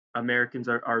Americans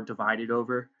are divided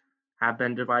over, have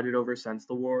been divided over since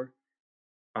the war.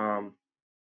 Um,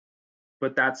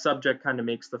 but that subject kind of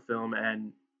makes the film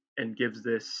and gives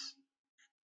this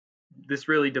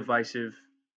really divisive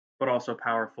but also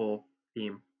powerful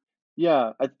theme.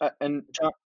 Yeah, and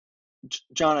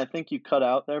John, I think you cut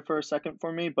out there for a second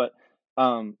for me, but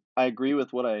I agree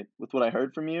with what I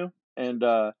heard from you, and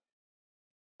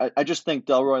I just think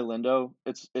Delroy Lindo,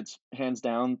 it's hands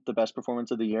down the best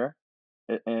performance of the year,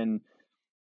 and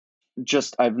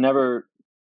just I've never,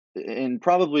 and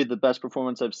probably the best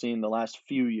performance I've seen the last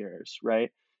few years.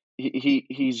 Right,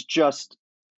 he's just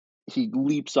he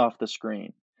leaps off the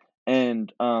screen,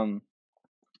 and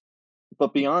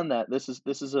but beyond that, this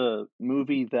is a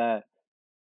movie that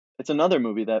it's another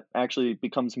movie that actually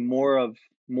becomes more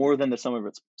than the sum of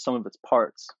its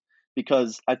parts,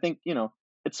 because I think,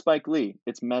 it's Spike Lee.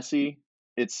 It's messy.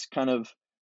 It's kind of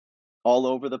all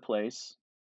over the place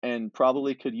and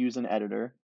probably could use an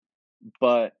editor,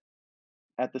 but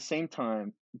at the same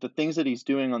time, the things that he's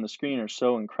doing on the screen are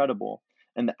so incredible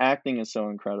and the acting is so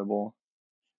incredible.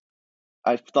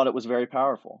 I thought it was very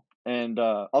powerful. And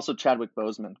also Chadwick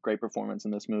Boseman, great performance in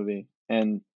this movie,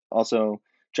 and also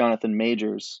Jonathan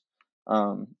Majors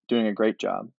doing a great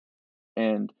job.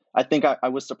 And I think I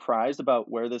was surprised about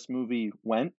where this movie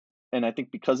went. And I think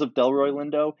because of Delroy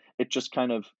Lindo, it just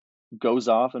kind of goes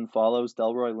off and follows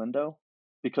Delroy Lindo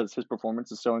because his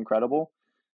performance is so incredible.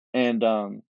 And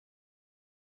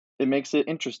it makes it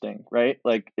interesting, right?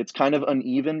 Like it's kind of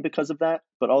uneven because of that,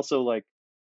 but also like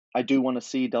I do want to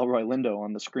see Delroy Lindo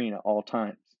on the screen at all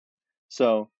times.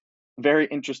 So very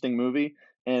interesting movie,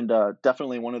 and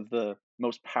definitely one of the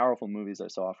most powerful movies I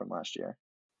saw from last year.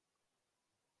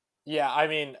 Yeah, I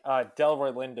mean,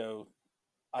 Delroy Lindo,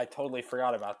 I totally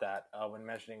forgot about that when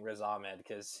mentioning Riz Ahmed,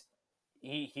 because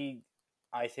he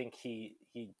I think he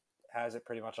has it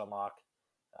pretty much on lock.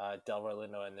 Delroy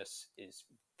Lindo in this is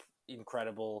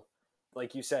incredible,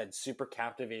 like you said, super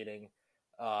captivating.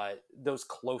 Those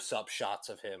close up shots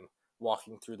of him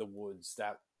walking through the woods,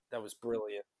 that was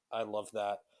brilliant. I love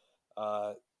that.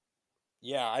 Uh,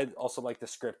 yeah, I also like the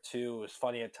script too. It was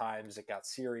funny at times. It got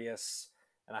serious,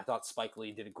 and I thought Spike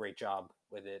Lee did a great job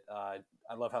with it. I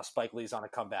love how Spike Lee's on a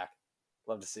comeback.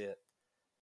 Love to see it.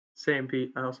 Same,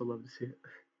 Pete. I also love to see it.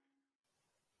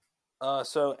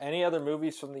 So, any other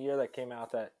movies from the year that came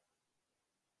out that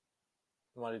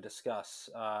you want to discuss?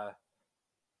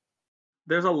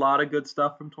 There's a lot of good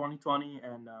stuff from 2020,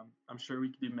 and I'm sure we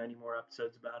could do many more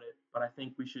episodes about it. But I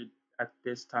think we should, at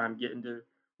this time, get into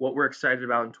what we're excited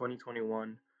about in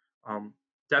 2021. Um,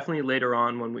 Definitely later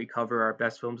on when we cover our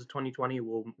best films of 2020,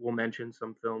 we'll mention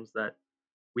some films that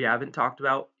we haven't talked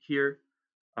about here,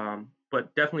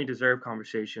 but definitely deserve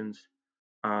conversations.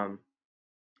 Um,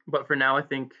 but for now, I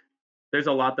think there's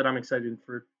a lot that I'm excited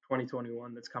for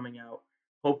 2021 that's coming out.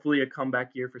 Hopefully, a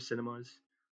comeback year for cinemas.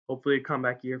 Hopefully, a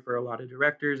comeback year for a lot of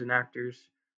directors and actors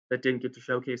that didn't get to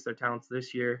showcase their talents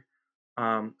this year.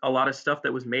 A lot of stuff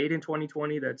that was made in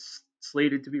 2020 that's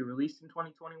slated to be released in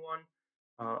 2021.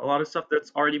 A lot of stuff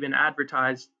that's already been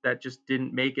advertised that just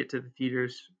didn't make it to the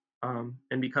theaters.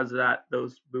 And because of that,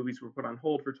 those movies were put on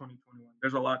hold for 2021.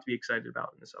 There's a lot to be excited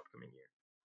about in this upcoming year.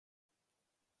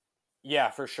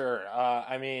 Yeah, for sure.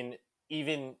 I mean,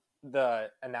 even the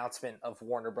announcement of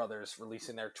Warner Brothers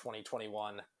releasing their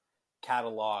 2021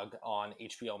 catalog on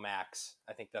HBO Max,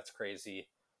 I think that's crazy.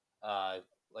 Uh,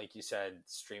 like you said,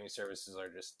 streaming services are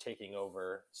just taking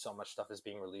over. So much stuff is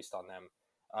being released on them.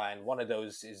 And one of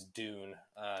those is Dune.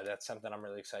 That's something I'm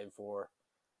really excited for.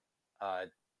 Uh,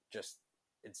 just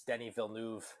it's Denis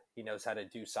Villeneuve. He knows how to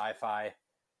do sci-fi,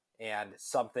 and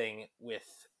something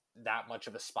with that much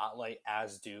of a spotlight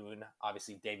as Dune.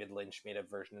 Obviously, David Lynch made a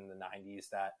version in the '90s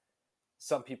that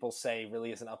some people say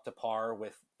really isn't up to par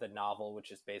with the novel,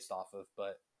 which is based off of.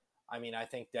 But I mean, I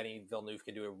think Denis Villeneuve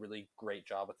can do a really great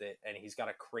job with it, and he's got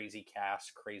a crazy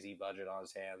cast, crazy budget on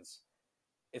his hands.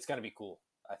 It's gonna be cool,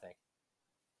 I think.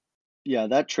 Yeah,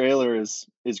 that trailer is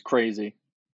crazy.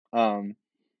 Um,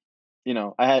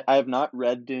 I have not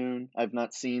read Dune. I've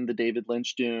not seen the David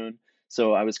Lynch Dune,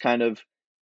 so I was kind of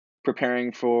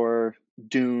preparing for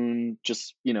Dune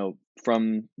just,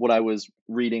 from what I was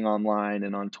reading online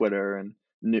and on Twitter and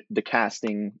the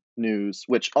casting news,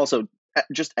 which also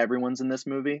just everyone's in this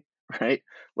movie, right?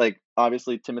 Like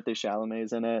obviously Timothée Chalamet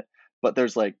is in it, but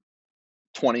there's like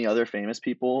 20 other famous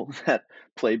people that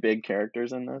play big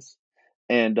characters in this.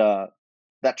 And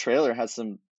that trailer has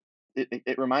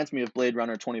it reminds me of Blade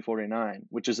Runner 2049,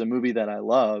 which is a movie that I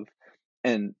love,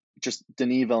 and just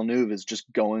Denis Villeneuve is just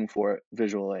going for it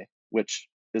visually, which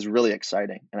is really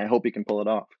exciting, and I hope he can pull it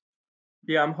off.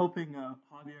 Yeah, I'm hoping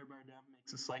Javier Bardem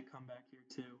makes a slight comeback here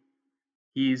too.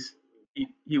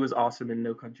 He was awesome in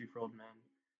No Country for Old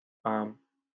Men,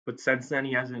 but since then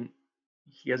he hasn't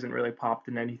really popped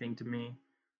in anything to me.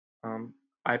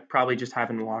 I probably just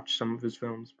haven't watched some of his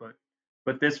films, but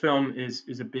But this film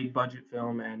is a big budget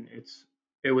film, and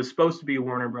it was supposed to be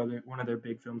Warner Brother, one of their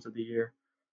big films of the year.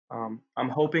 I'm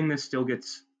hoping this still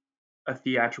gets a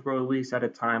theatrical release at a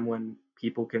time when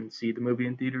people can see the movie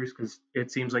in theaters, because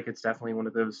it seems like it's definitely one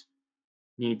of those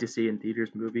need to see in theaters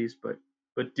movies.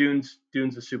 But Dune's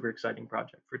a super exciting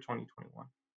project for 2021.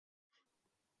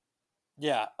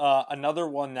 Yeah, another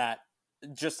one that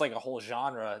just like a whole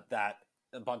genre that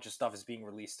a bunch of stuff is being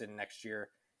released in next year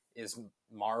is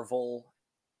Marvel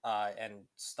and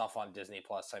stuff on Disney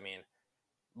Plus. I mean,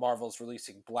 Marvel's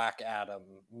releasing Black Adam,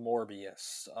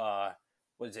 Morbius,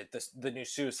 what is it? The new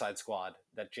Suicide Squad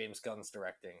that James Gunn's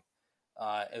directing,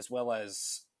 as well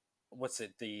as what's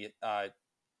it? The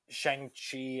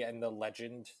Shang-Chi and the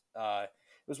Legend. It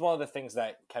was one of the things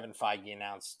that Kevin Feige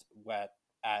announced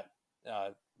at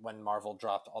when Marvel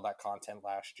dropped all that content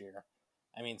last year.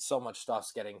 I mean, so much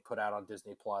stuff's getting put out on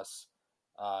Disney Plus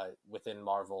within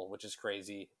Marvel, which is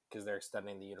crazy because they're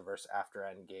extending the universe after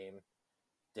Endgame.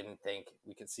 Didn't think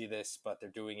we could see this, but they're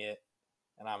doing it,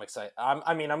 and I'm excited.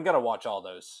 I'm gonna watch all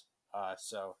those,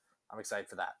 so I'm excited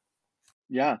for that.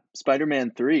 Yeah,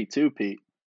 Spider-Man 3 too, Pete.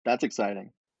 That's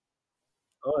exciting.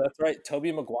 Oh, that's right.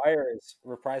 Tobey Maguire is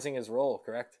reprising his role,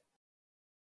 correct?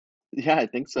 Yeah, I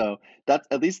think so. That's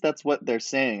at least that's what they're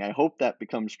saying. I hope that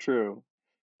becomes true.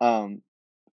 Um,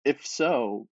 if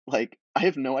so, like I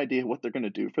have no idea what they're gonna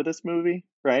do for this movie,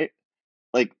 right?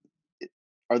 Like, i-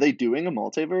 are they doing a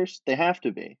multiverse? They have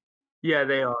to be. Yeah,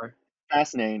 they are.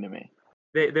 Fascinating to me.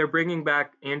 They're bringing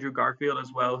back Andrew Garfield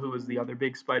as well, who was the other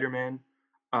big Spider-Man,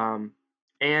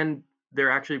 and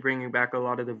they're actually bringing back a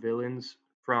lot of the villains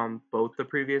from both the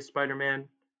previous Spider-Man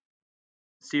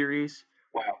series,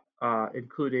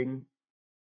 including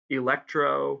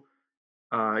Electro,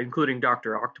 including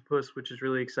Doctor Octopus, which is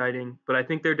really exciting. But I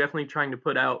think they're definitely trying to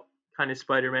put out kind of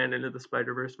Spider-Man into the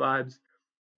Spider-Verse vibes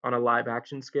on a live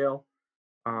action scale.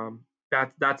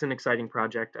 That's an exciting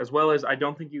project, as well as I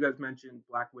don't think you guys mentioned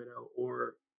Black Widow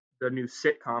or the new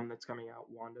sitcom that's coming out,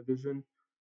 WandaVision.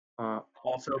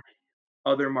 Also,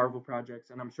 other Marvel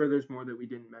projects, and I'm sure there's more that we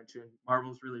didn't mention.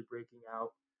 Marvel's really breaking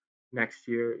out next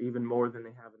year, even more than they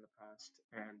have in the past,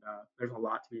 and there's a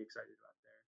lot to be excited about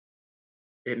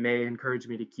there. It may encourage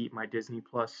me to keep my Disney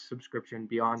Plus subscription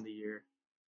beyond the year,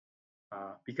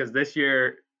 because this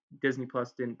year Disney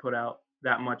Plus didn't put out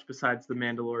that much besides The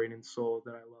Mandalorian and Soul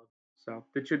that I love. So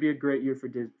it should be a great year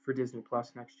for Disney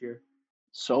Plus next year.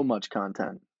 So much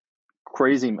content.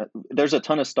 Crazy. There's a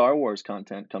ton of Star Wars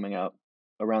content coming out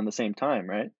around the same time,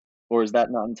 right? Or is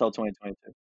that not until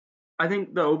 2022? I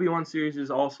think the Obi-Wan series is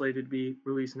all slated to be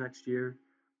released next year.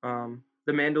 The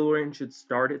Mandalorian should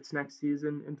start its next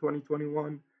season in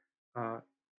 2021, uh,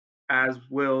 as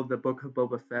will the Book of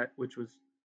Boba Fett, which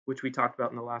we talked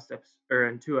about in the last episode or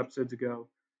in 2 episodes ago.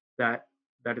 That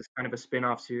that is kind of a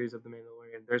spin-off series of the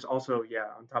Mandalorian. There's also, yeah,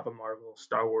 on top of Marvel,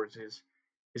 Star Wars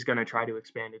is going to try to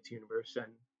expand its universe,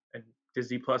 and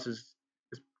Disney Plus is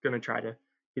going to try to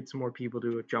get some more people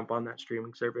to jump on that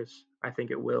streaming service. I think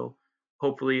it will.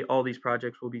 Hopefully, all these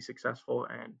projects will be successful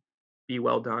and be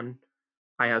well done.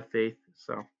 I have faith.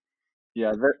 So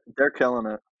Yeah, they're killing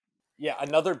it. Yeah,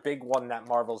 another big one that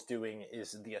Marvel's doing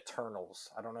is the Eternals.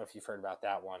 I don't know if you've heard about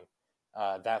that one.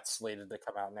 That's slated to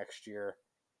come out next year,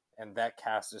 and that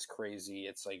cast is crazy.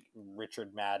 It's like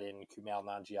Richard Madden, Kumail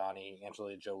Nanjiani,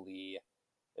 Angelina Jolie.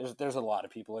 There's a lot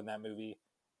of people in that movie.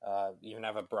 Even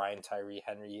have a Brian Tyree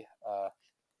Henry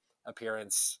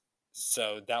appearance.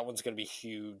 So that one's going to be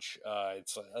huge.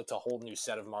 It's a whole new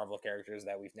set of Marvel characters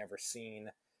that we've never seen,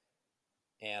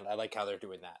 and I like how they're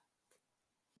doing that.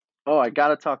 Oh, I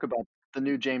gotta talk about the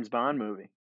new James Bond movie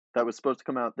that was supposed to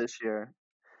come out this year,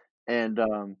 and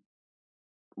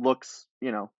looks,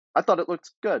 I thought it looked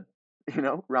good.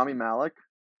 Rami Malek,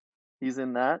 he's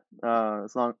in that,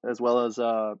 as well as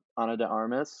Ana de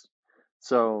Armas.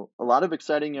 So a lot of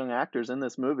exciting young actors in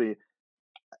this movie.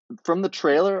 From the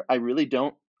trailer, I really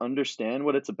don't understand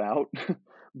what it's about,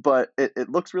 but it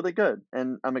looks really good,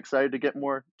 and I'm excited to get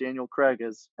more Daniel Craig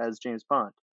as James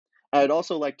Bond. I'd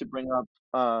also like to bring up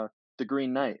The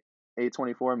Green Knight,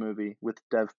 A24 movie with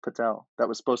Dev Patel that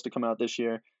was supposed to come out this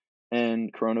year,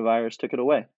 and coronavirus took it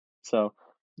away. So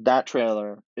that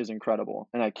trailer is incredible,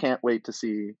 and I can't wait to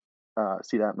see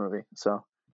that movie. So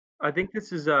I think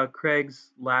this is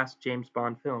Craig's last James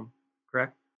Bond film,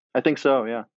 correct? I think so,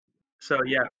 yeah. So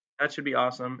yeah, that should be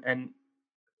awesome. And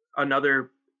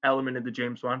another element of the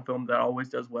James Bond film that always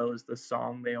does well is the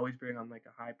song. They always bring on like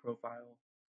a high profile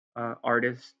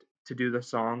artist to do the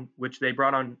song, which they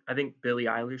brought on, I think, Billie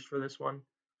Eilish for this one.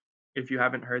 If you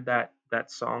haven't heard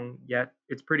that song yet,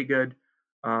 it's pretty good,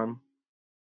 um,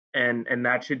 and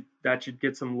that should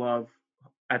get some love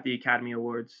at the Academy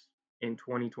Awards in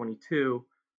 2022.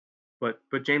 But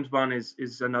James Bond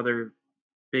is another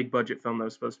big budget film that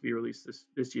was supposed to be released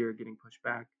this year, getting pushed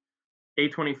back.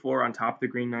 A24 on top of the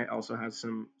Green Knight also has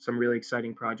some really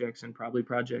exciting projects, and probably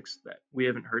projects that we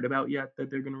haven't heard about yet that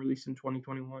they're going to release in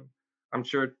 2021. I'm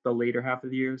sure the later half of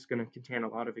the year is going to contain a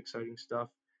lot of exciting stuff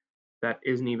that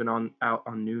isn't even out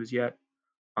on news yet.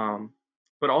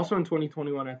 But also in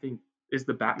 2021, I think, is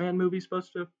the Batman movie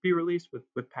supposed to be released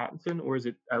with Pattinson, or is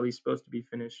it at least supposed to be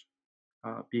finished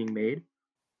being made?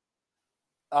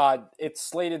 It's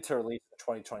slated to release in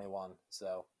 2021,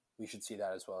 so we should see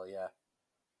that as well. Yeah.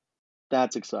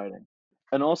 That's exciting.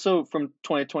 And also from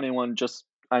 2021, just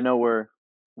I know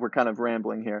we're kind of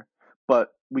rambling here,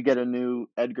 but we get a new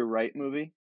Edgar Wright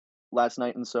movie, Last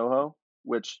Night in Soho,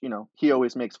 which, he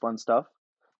always makes fun stuff.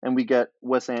 And we get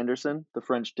Wes Anderson, The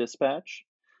French Dispatch,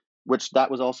 which that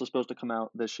was also supposed to come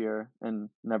out this year and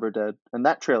never did. And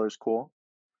that trailer's cool.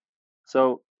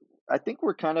 So I think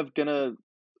we're kind of gonna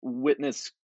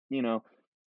witness,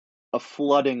 a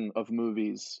flooding of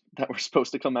movies that were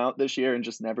supposed to come out this year and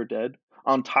just never did,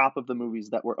 on top of the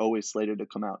movies that were always slated to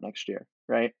come out next year,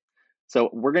 right? So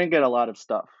we're gonna get a lot of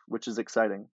stuff, which is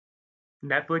exciting.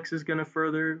 Netflix is going to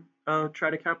further try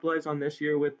to capitalize on this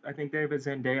year with, I think they have a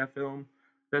Zendaya film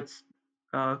that's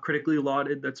critically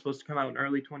lauded that's supposed to come out in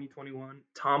early 2021.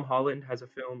 Tom Holland has a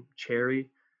film, Cherry,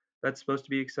 that's supposed to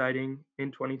be exciting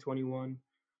in 2021.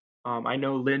 I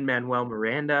know Lin-Manuel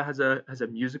Miranda has a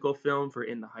musical film for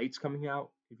In the Heights coming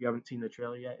out. If you haven't seen the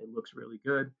trailer yet, it looks really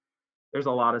good. There's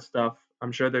a lot of stuff.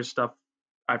 I'm sure there's stuff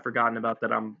I've forgotten about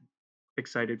that I'm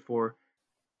excited for.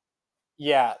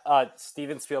 Yeah,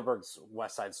 Steven Spielberg's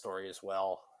West Side Story as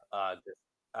well. A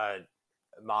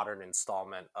modern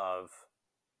installment of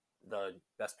the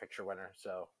Best Picture winner.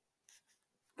 So,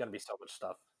 gonna be so much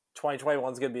stuff.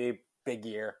 2021 is gonna be a big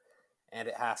year, and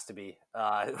it has to be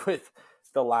with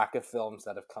the lack of films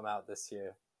that have come out this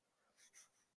year.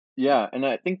 Yeah, and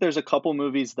I think there's a couple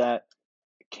movies that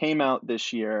came out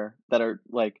this year that are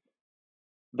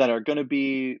going to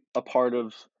be a part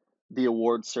of the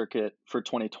award circuit for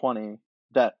 2020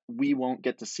 that we won't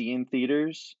get to see in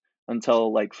theaters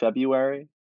until like February.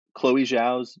 Chloe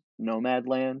Zhao's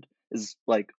Nomadland is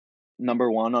like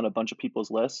number one on a bunch of people's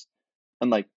lists,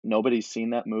 and like nobody's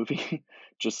seen that movie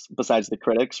just besides the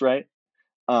critics, right?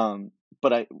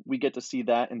 But we get to see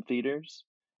that in theaters,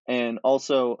 and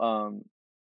also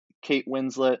Kate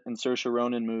Winslet and Saoirse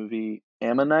Ronan movie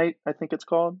Ammonite, I think it's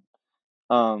called.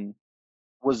 Um,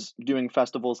 was doing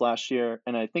festivals last year,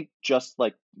 and I think just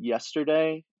like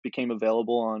yesterday became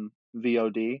available on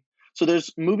VOD. So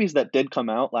there's movies that did come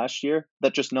out last year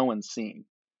that just no one's seen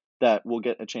that we'll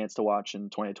get a chance to watch in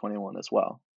 2021 as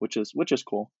well, which is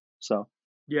cool. So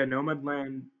Yeah,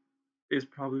 Nomadland is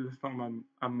probably the film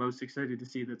I'm most excited to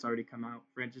see that's already come out.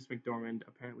 Frances McDormand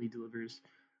apparently delivers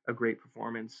a great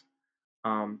performance,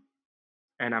 um,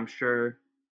 and I'm sure,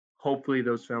 hopefully,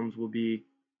 those films will be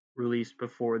released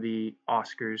before the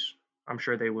Oscars. I'm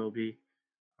sure they will be,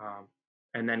 um,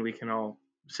 and then we can all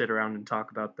sit around and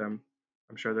talk about them.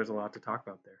 I'm sure there's a lot to talk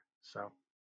about there. So,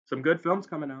 some good films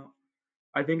coming out.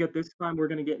 I think at this time we're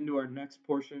going to get into our next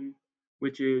portion,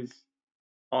 which is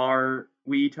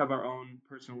we each have our own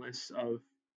personal lists of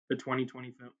the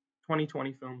 2020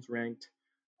 films ranked.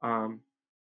 Um,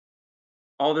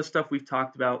 all the stuff we've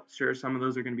talked about, sure, some of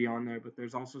those are going to be on there, but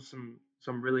there's also some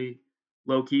really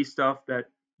low key stuff that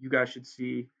you guys should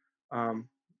see,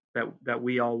 that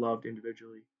we all loved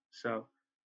individually. So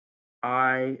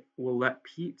I will let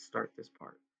Pete start this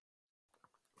part.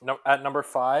 No, at number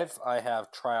 5, I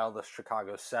have Trial of the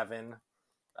Chicago 7.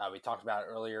 We talked about it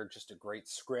earlier. Just a great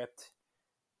script.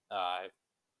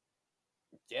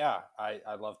 Yeah,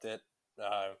 I loved it.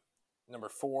 Number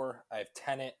 4, I have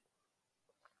Tenet.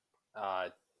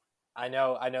 I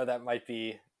know that might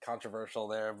be controversial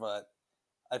there, but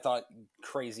I thought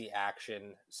crazy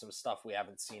action, some stuff we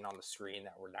haven't seen on the screen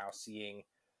that we're now seeing.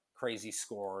 Crazy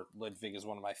score. Ludwig is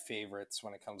one of my favorites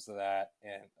when it comes to that,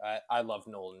 and I love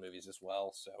Nolan movies as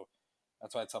well, so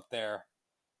that's why it's up there.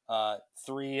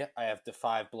 3, I have Da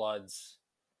 5 Bloods.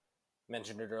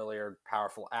 Mentioned it earlier.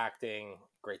 Powerful acting,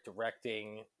 great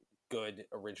directing, good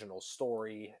original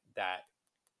story that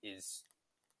is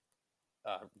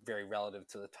very relative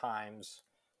to the times.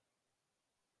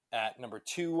 At number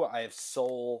 2, I have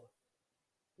Soul.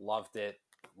 Loved it.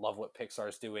 Love what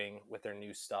Pixar's doing with their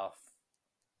new stuff.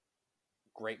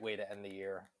 Great way to end the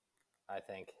year, I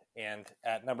think. And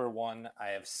at number 1, I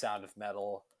have Sound of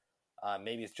Metal.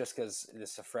 Maybe it's just because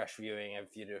it's a fresh viewing. I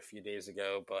viewed it a few days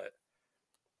ago, but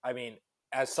I mean,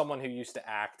 as someone who used to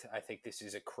act, I think this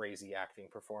is a crazy acting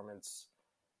performance.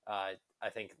 I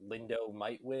think Lindo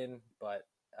might win, but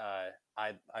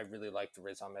I really liked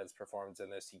Riz Ahmed's performance in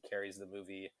this. He carries the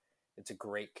movie. It's a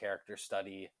great character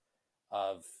study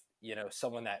of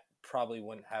someone that probably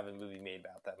wouldn't have a movie made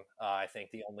about them. I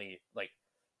think the only like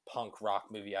punk rock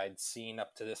movie I'd seen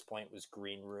up to this point was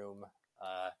Green Room.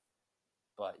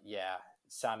 But yeah,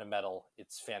 Sound of Metal,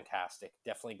 it's fantastic.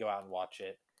 Definitely go out and watch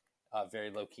it. Very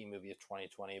low key movie of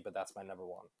 2020, but that's my number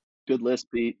one. Good list,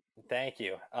 Pete. Thank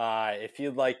you. If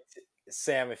you'd like,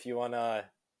 Sam, if you want to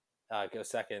go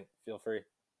second, feel free.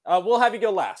 We'll have you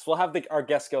go last. We'll have our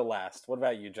guest go last. What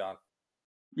about you, John?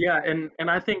 Yeah, and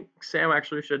I think Sam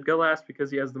actually should go last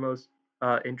because he has the most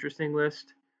interesting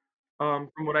list from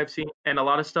what I've seen, and a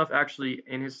lot of stuff actually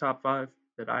in his top 5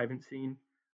 that I haven't seen.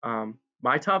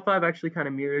 My top 5 actually kind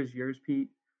of mirrors yours, Pete.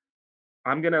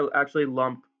 I'm gonna actually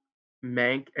lump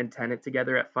Mank and Tenet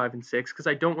together at 5 and 6 because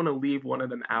I don't want to leave one of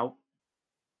them out.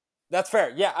 That's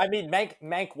fair. Yeah, I mean,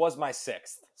 Mank was my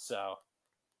 6th, so.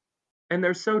 And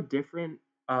they're so different.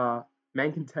 Mank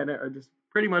and Tenet are just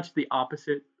pretty much the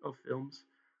opposite of films.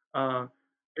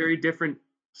 Very different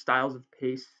styles of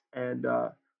pace, and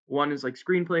one is like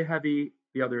screenplay heavy,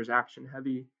 the other is action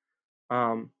heavy.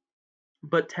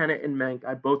 But Tenet and Mank,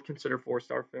 I both consider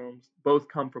 4-star films. Both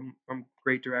come from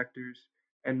great directors,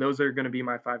 and those are going to be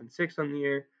my 5 and 6 on the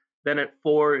year. Then at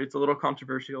 4, it's a little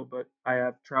controversial, but I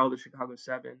have Trial of the Chicago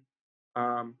 7.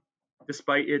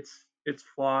 Despite its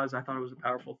flaws, I thought it was a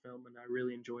powerful film, and I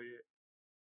really enjoyed it.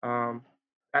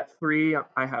 At 3,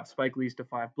 I have Spike Lee's *Da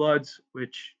 5 Bloods*,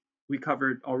 which we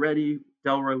covered already.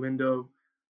 Delroy Lindo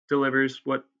delivers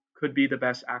what could be the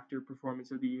best actor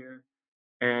performance of the year,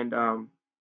 and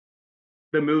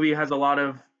the movie has a lot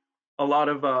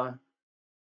of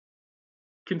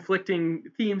conflicting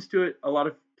themes to it, a lot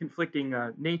of conflicting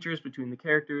natures between the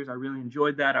characters. I really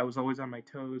enjoyed that. I was always on my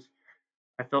toes.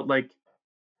 I felt like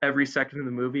every second of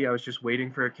the movie, I was just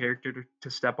waiting for a character to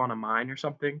step on a mine or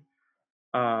something.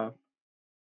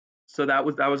 So that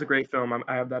was a great film.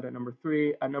 I have that at number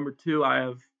 3. At number 2, I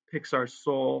have Pixar's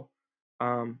Soul,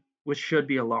 which should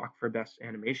be a lock for best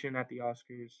animation at the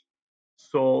Oscars.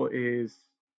 Soul is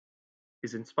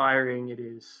inspiring. It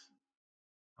is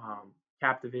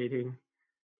captivating.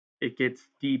 It gets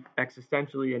deep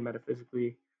existentially and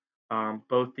metaphysically,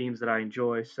 both themes that I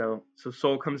enjoy. So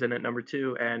Soul comes in at number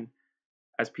 2, and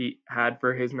as Pete had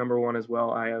for his number 1 as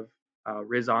well, I have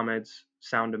Riz Ahmed's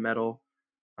Sound of Metal.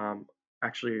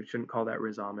 Actually, I shouldn't call that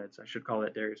Riz Ahmed's. I should call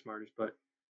that Darius Martyrs. But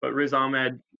Riz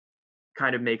Ahmed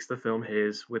kind of makes the film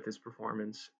his with his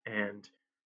performance, and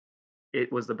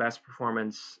it was the best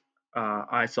performance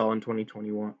I saw in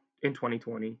 2021 in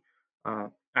 2020.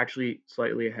 Actually,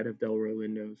 slightly ahead of Delroy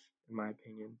Lindo's, in my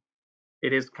opinion.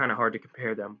 It is kind of hard to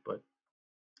compare them,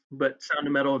 but Sound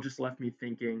of Metal just left me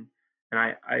thinking,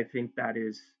 and I think that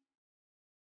is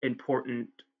important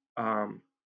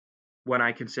when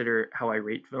I consider how I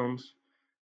rate films.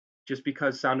 Just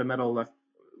because Sound of Metal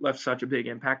left such a big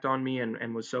impact on me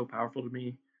and was so powerful to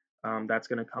me, that's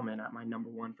going to come in at my number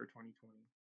 1 for 2020.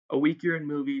 A weak year in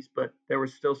movies, but there were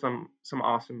still some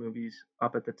awesome movies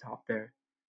up at the top there.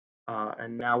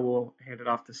 And now we'll hand it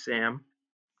off to Sam.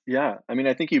 Yeah, I mean,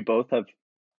 I think you both have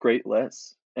great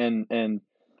lists, and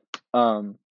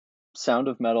Sound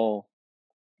of Metal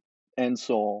and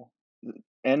Soul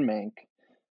and Mank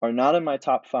are not in my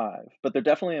top 5, but they're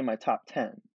definitely in my top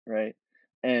 10, right?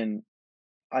 And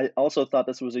I also thought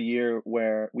this was a year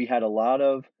where we had a lot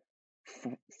of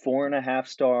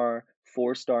 4.5-star,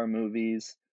 4-star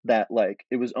movies that like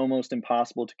it was almost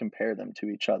impossible to compare them to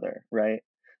each other, right?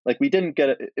 Like we didn't get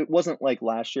it. It wasn't like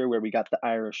last year where we got The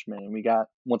Irishman and we got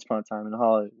Once Upon a Time in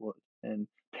Hollywood and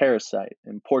Parasite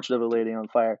and Portrait of a Lady on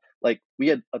Fire. Like we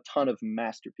had a ton of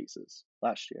masterpieces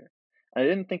last year. I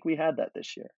didn't think we had that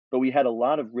this year, but we had a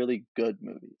lot of really good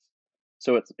movies.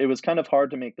 So it was kind of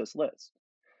hard to make this list.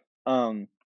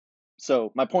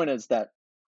 So my point is that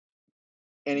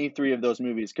any 3 of those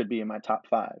movies could be in my top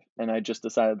 5, and I just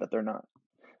decided that they're not.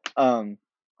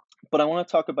 But I want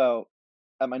to talk about,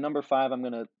 at my number 5, I'm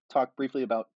going to talk briefly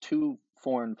about 2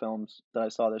 foreign films that I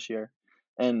saw this year,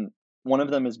 and one of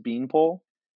them is Beanpole,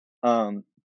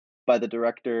 by the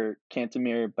director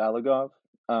Kantemir Balagov,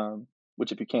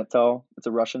 which if you can't tell, it's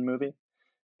a Russian movie,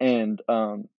 and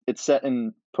it's set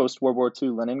in post-World War II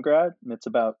Leningrad, and it's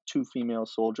about 2 female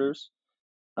soldiers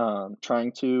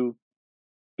trying to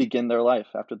begin their life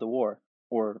after the war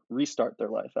or restart their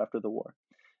life after the war.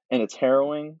 And it's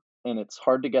harrowing and it's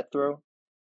hard to get through.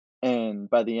 And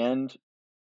by the end,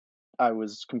 I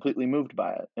was completely moved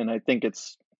by it. And I think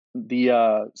it's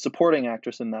the supporting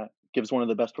actress in that gives one of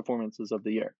the best performances of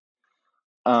the year.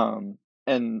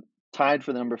 And tied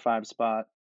for the number 5 spot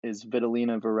is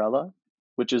Vitalina Varela,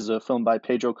 which is a film by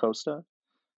Pedro Costa,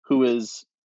 who is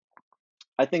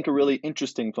I think a really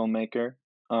interesting filmmaker.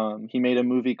 He made a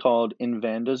movie called In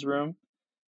Vanda's Room,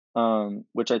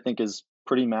 which I think is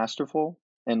pretty masterful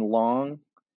and long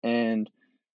and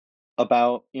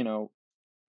about,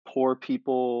 poor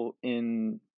people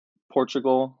in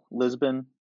Portugal, Lisbon.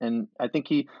 And I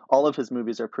think all of his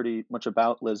movies are pretty much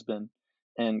about Lisbon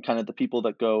and kind of the people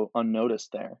that go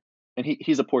unnoticed there. And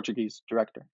he's a Portuguese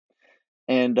director.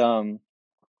 And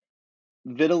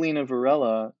Vitalina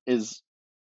Varela is,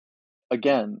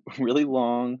 again, really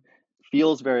long,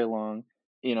 feels very long.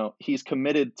 He's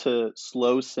committed to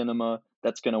slow cinema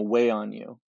that's going to weigh on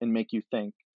you and make you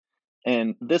think.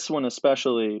 And this one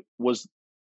especially was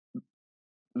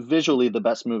visually the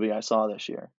best movie I saw this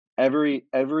year. Every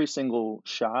single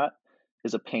shot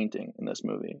is a painting in this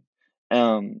movie.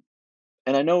 Um,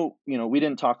 and I know, we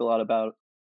didn't talk a lot about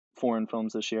foreign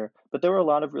films this year, but there were a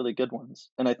lot of really good ones.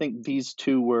 And I think these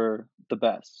two were the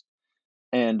best.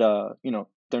 And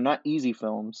they're not easy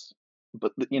films,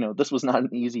 but this was not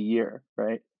an easy year,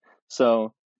 right?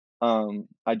 So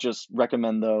I just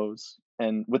recommend those,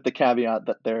 and with the caveat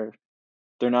that they're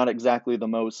not exactly the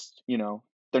most,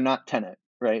 they're not Tenet,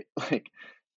 right? Like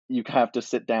you have to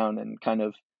sit down and kind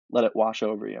of let it wash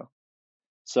over you.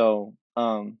 So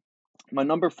my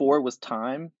number 4 was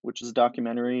Time, which is a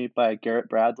documentary by Garrett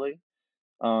Bradley,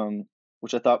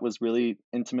 which I thought was really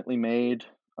intimately made,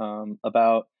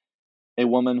 about a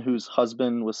woman whose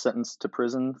husband was sentenced to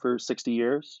prison for 60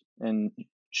 years, and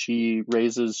she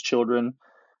raises children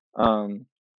um,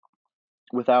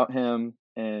 without him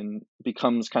and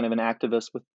becomes kind of an activist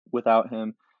without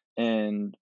him.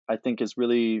 And I think is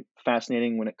really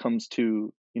fascinating when it comes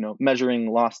to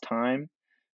measuring lost time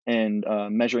and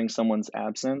measuring someone's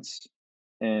absence,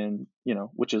 and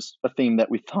which is a theme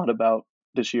that we thought about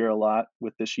this year a lot,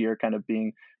 with this year kind of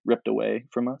being ripped away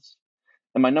from us.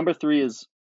 And my number 3 is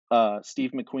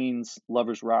Steve McQueen's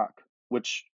Lovers Rock,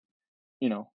 which you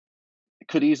know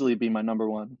could easily be my number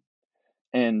 1.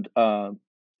 And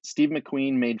Steve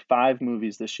McQueen made 5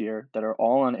 movies this year that are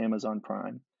all on Amazon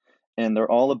Prime, and they're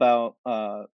all about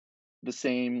the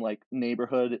same like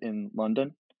neighborhood in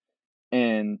London.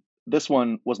 And this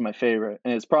one was my favorite,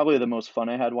 and it's probably the most fun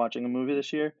I had watching a movie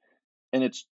this year. And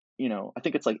it's I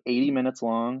think it's like 80 minutes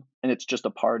long, and it's just a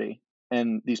party,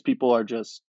 and these people are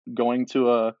just going to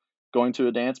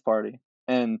a dance party,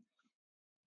 and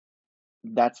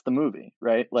that's the movie,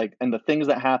 right? Like, and the things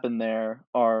that happen there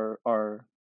are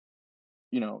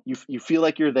you feel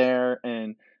like you're there,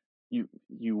 and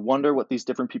you wonder what these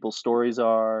different people's stories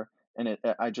are. And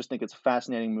I just think it's a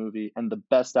fascinating movie, and the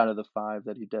best out of the 5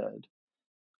 that he did.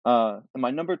 And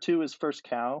my number 2 is First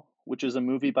Cow, which is a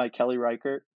movie by Kelly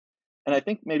Reichardt. And I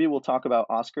think maybe we'll talk about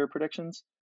Oscar predictions,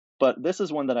 but this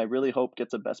is one that I really hope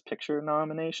gets a Best Picture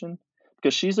nomination,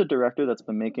 because she's a director that's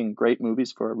been making great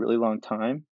movies for a really long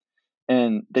time,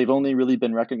 and they've only really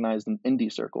been recognized in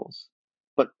indie circles.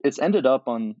 But it's ended up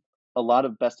on a lot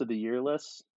of Best of the Year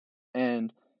lists,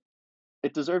 and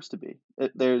it deserves to be.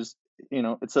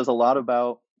 It says a lot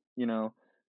about, you know,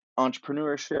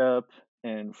 entrepreneurship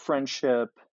and friendship,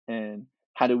 and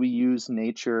how do we use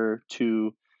nature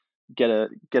to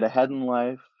get ahead in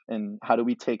life, and how do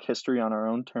we take history on our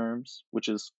own terms, which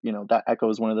is, that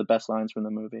echoes one of the best lines from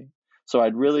the movie. So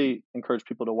I'd really encourage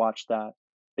people to watch that.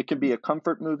 It can be a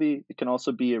comfort movie. It can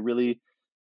also be a really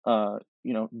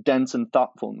dense and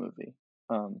thoughtful movie.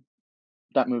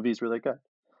 That movie is really good.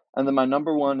 And then my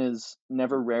number 1 is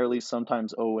Never, Rarely,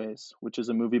 Sometimes, Always, which is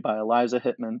a movie by Eliza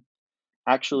Hittman,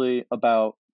 actually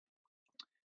about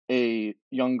a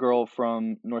young girl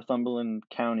from Northumberland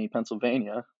County,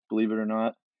 Pennsylvania, believe it or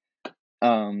not,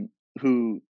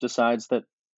 who decides that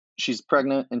she's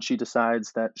pregnant, and she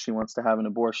decides that she wants to have an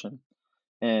abortion.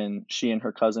 And she and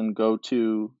her cousin go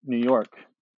to New York,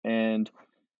 and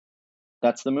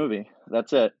that's the movie.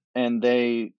 That's it. And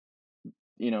they,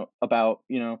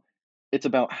 it's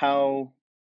about how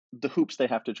the hoops they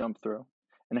have to jump through,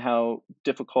 and how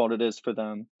difficult it is for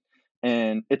them.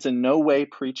 And it's in no way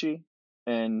preachy,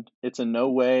 and it's in no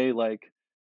way like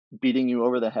beating you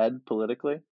over the head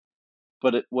politically,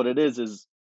 but what it is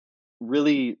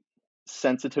really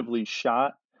sensitively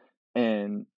shot,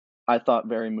 and I thought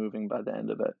very moving by the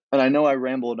end of it. And I know I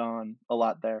rambled on a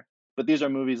lot there, but these are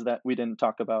movies that we didn't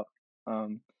talk about,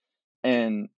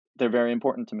 and they're very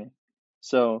important to me.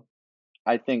 So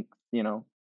I think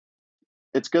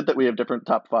it's good that we have different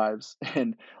top 5s,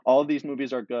 and all of these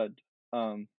movies are good.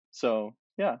 So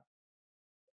yeah,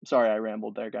 sorry I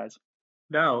rambled there, guys.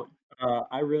 No,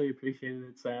 I really appreciated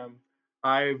it, Sam.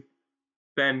 I've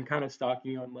been kind of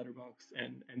stalking on Letterboxd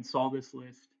and saw this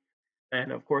list,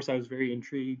 and of course I was very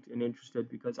intrigued and interested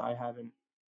because I haven't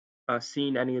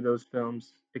seen any of those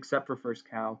films except for First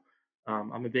Cow.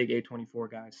 I'm a big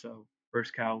A24 guy, so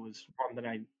First Cow was one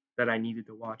that I needed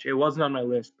to watch. It wasn't on my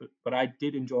list, but I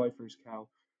did enjoy First Cow.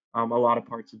 A lot of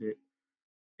parts of it.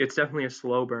 It's definitely a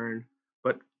slow burn,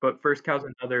 but First Cow's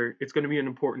another. It's going to be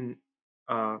an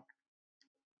uh,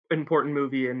 important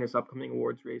movie in this upcoming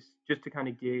awards race, just to kind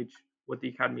of gauge what the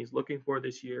Academy is looking for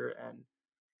this year and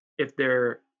if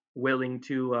they're willing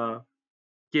to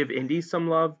give indies some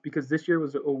love, because this year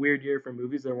was a weird year for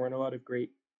movies. There weren't a lot of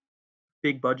great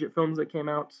big budget films that came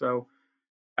out, so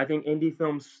I think indie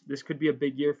films. This could be a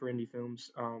big year for indie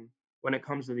films when it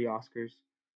comes to the Oscars.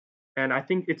 And I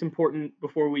think it's important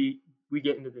before we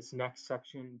get into this next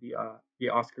section, the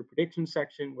Oscar prediction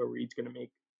section, where we're each going to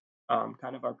make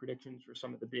kind of our predictions for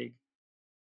some of the big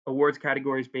awards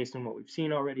categories based on what we've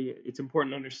seen already. It's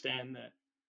important to understand that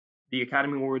the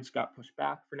Academy Awards got pushed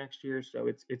back for next year, so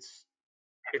it's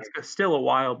still a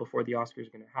while before the Oscars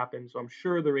are going to happen. So I'm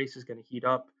sure the race is going to heat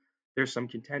up. There's some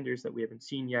contenders that we haven't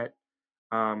seen yet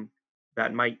um,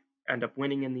 that might end up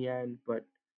winning in the end, but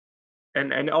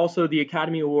and also the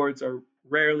Academy Awards are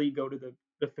rarely go to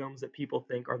the films that people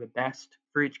think are the best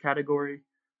for each category,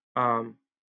 um,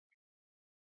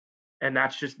 and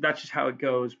that's just how it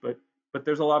goes. But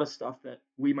there's a lot of stuff that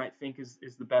we might think is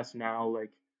the best now.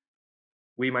 Like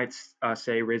we might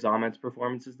say Riz Ahmed's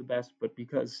performance is the best, but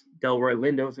because Delroy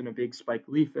Lindo's in a big Spike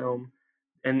Lee film,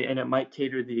 and it might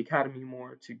cater to the Academy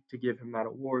more to give him that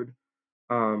award.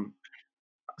 Um,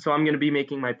 so I'm going to be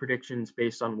making my predictions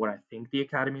based on what I think the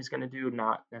Academy is going to do,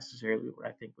 not necessarily what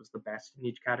I think was the best in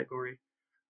each category.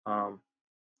 Um,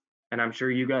 and I'm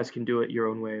sure you guys can do it your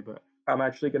own way, but I'm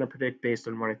actually going to predict based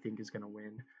on what I think is going to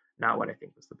win, not what I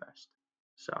think was the best.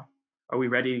 So, are we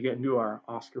ready to get into our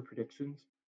Oscar predictions?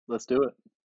 Let's do it.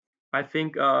 I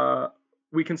think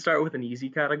we can start with an easy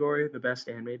category, the best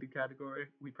animated category.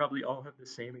 We probably all have the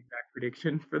same exact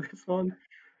prediction for this one.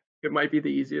 It might be the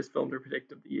easiest film to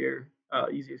predict of the year,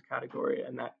 easiest category,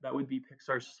 and that would be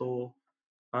Pixar's Soul,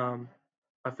 um,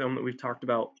 a film that we've talked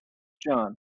about.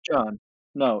 John,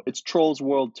 no, it's Trolls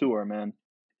World Tour, man.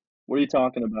 What are you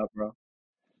talking about, bro?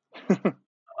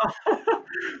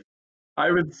 I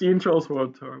haven't seen Trolls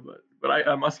World Tour, but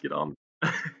I must get on.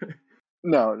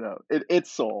 No,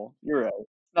 it's Soul. You're right.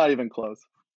 It's not even close.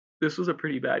 This was a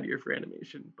pretty bad year for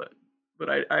animation, but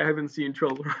I haven't seen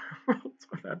Trolls World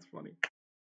Tour. That's funny.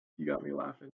 You got me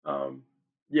laughing.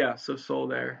 Yeah, so Soul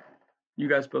there. You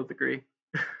guys both agree?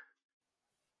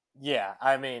 Yeah,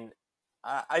 I mean,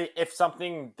 if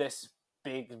something this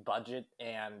big budget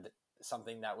and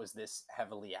something that was this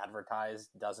heavily advertised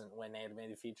doesn't win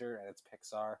animated feature and it's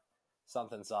Pixar,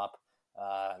 something's up.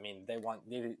 I mean, they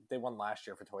won last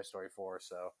year for Toy Story 4,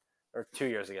 so or 2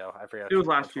 years ago. I forget. It was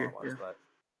which last one year, it was, yeah. but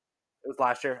it was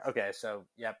last year. Okay, so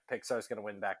yeah, Pixar's gonna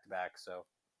win back to back. So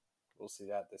we'll see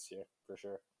that this year for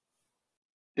sure.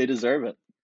 They deserve it.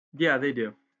 Yeah, they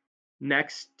do.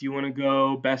 Next, do you want to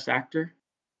go Best Actor?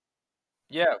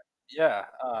 Yeah, yeah.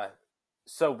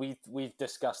 So we've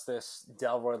discussed this.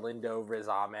 Delroy Lindo, Riz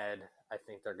Ahmed. I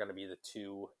think they're going to be the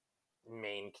two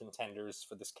main contenders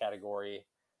for this category.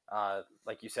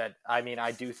 Like you said, I mean,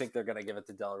 I do think they're going to give it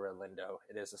to Delroy Lindo.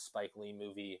 It is a Spike Lee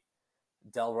movie.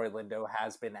 Delroy Lindo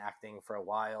has been acting for a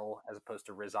while, as opposed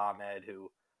to Riz Ahmed, who,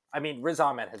 I mean, Riz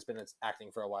Ahmed has been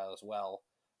acting for a while as well.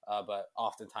 But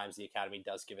oftentimes the Academy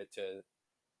does give it to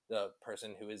the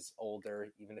person who is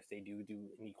older, even if they do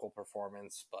an equal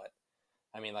performance. But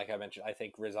I mean, like I mentioned, I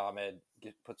think Riz Ahmed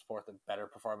puts forth a better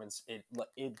performance.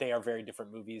 They are very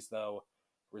different movies, though.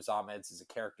 Riz Ahmed's is a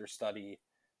character study.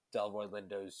 Delroy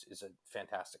Lindo's is a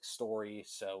fantastic story,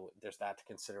 so there's that to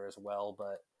consider as well.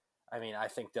 But I mean, I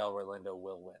think Delroy Lindo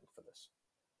will win for this.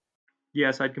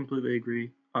 Yes, I'd completely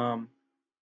agree.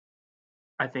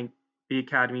 I think the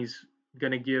Academy's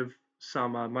going to give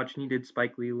some much needed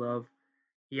Spike Lee love.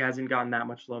 He hasn't gotten that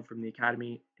much love from the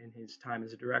Academy in his time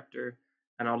as a director.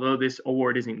 And although this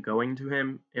award isn't going to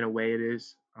him, in a way it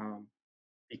is,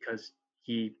 because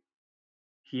he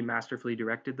masterfully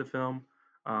directed the film.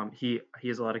 He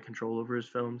has a lot of control over his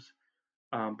films.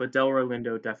 But Delroy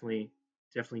Lindo definitely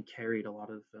carried a lot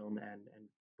of the film and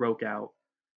broke out.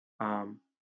 Um,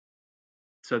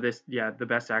 so the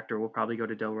best actor will probably go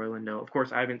to Delroy Lindo. Of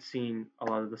course, I haven't seen a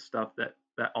lot of the stuff that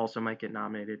also might get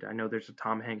nominated. I know there's a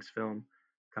Tom Hanks film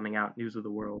coming out, News of the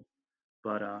World,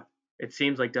 but it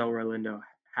seems like Delroy Lindo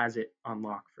has it on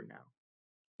lock for now.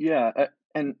 Yeah,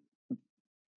 and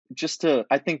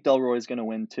I think Delroy is going to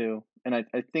win too, and I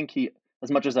think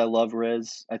as much as I love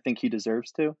Riz, I think he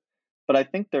deserves to, but I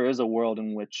think there is a world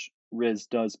in which Riz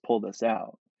does pull this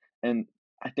out, and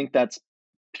I think that's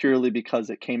purely because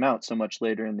it came out so much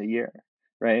later in the year,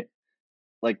 right?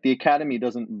 Like the Academy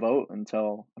doesn't vote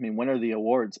until, I mean, when are the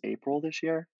awards? April this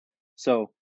year?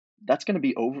 So that's going to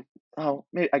be over. Oh,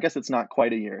 I guess it's not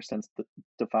quite a year since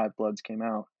the Five Bloods came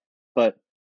out, but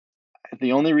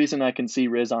the only reason I can see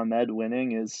Riz Ahmed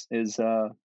winning is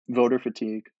voter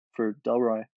fatigue for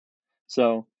Delroy.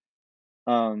 So,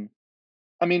 um,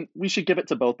 I mean, we should give it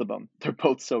to both of them. They're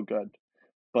both so good.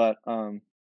 But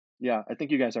yeah, I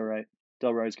think you guys are right.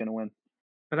 Delroy's gonna win.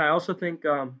 And I also think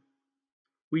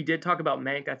we did talk about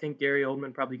Mank. I think Gary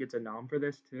Oldman probably gets a nom for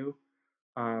this too.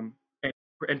 Um, and,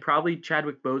 and probably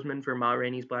Chadwick Boseman for Ma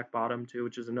Rainey's Black Bottom too,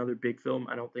 which is another big film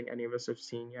I don't think any of us have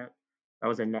seen yet. That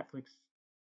was a Netflix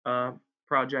uh,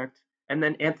 project. And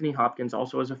then Anthony Hopkins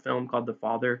also has a film called The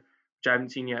Father, which I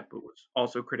haven't seen yet, but was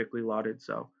also critically lauded.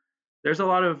 So there's a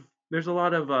lot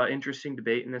of interesting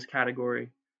debate in this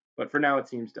category. But for now, it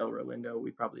seems Delroy Lindo.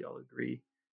 We probably all agree.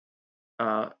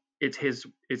 Uh, it's his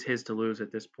to lose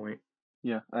at this point.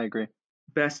 Yeah, I agree.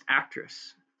 Best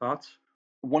actress thoughts?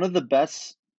 One of the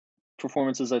best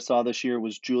performances I saw this year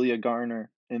was Julia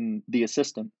Garner in The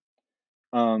Assistant,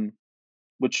 um,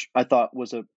 which I thought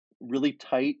was a really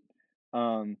tight,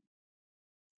 um,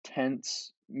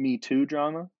 tense Me Too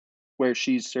drama, where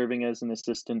she's serving as an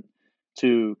assistant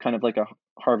to kind of like a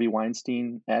Harvey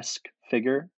Weinstein esque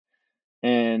figure,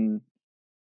 and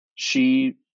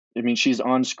she, I mean, she's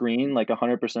on screen like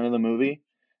 100% of the movie,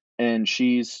 and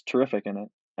she's terrific in it.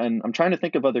 And I'm trying to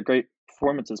think of other great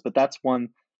performances, but that's one.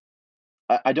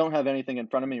 I don't have anything in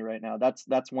front of me right now.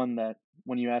 That's one that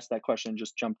when you asked that question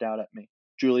just jumped out at me.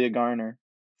 Julia Garner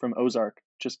from Ozark,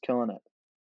 just killing it,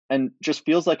 and just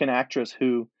feels like an actress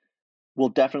who will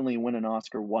definitely win an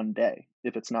Oscar one day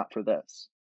if it's not for this.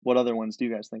 What other ones do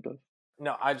you guys think of?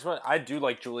 No, I do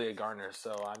like Julia Garner,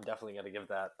 so I'm definitely gonna give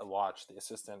that a watch. The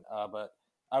Assistant, but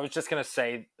I was just gonna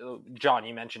say, John,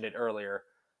 you mentioned it earlier.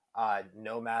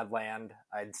 Nomadland.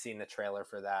 I'd seen the trailer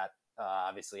for that.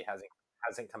 Obviously,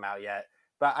 hasn't come out yet.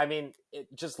 But I mean,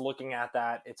 just looking at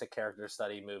that, it's a character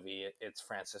study movie. It's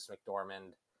Frances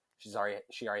McDormand.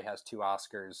 She already has 2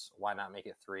 Oscars. Why not make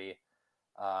it 3?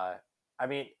 Uh, I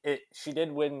mean, she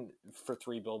did win for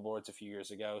 3 Billboards a few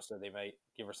years ago, so they might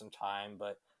give her some time.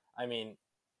 But I mean,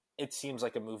 it seems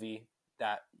like a movie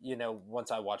that,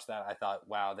 once I watched that, I thought,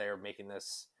 wow, they're making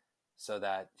this so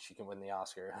that she can win the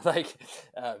Oscar.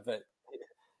 But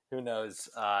who knows?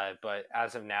 But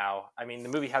as of now, I mean, the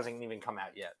movie hasn't even come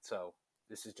out yet, so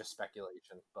this is just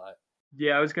speculation. But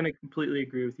Yeah, I was gonna completely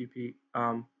agree with you, Pete.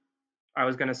 I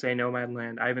was gonna say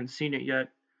Nomadland. I haven't seen it yet.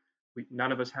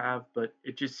 None of us have, but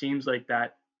it just seems like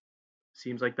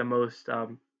the most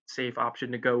safe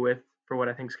option to go with for what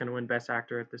I think is going to win Best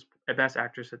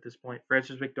Actress at this point.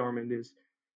 Frances McDormand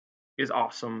is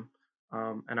awesome,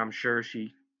 and I'm sure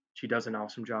she does an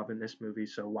awesome job in this movie.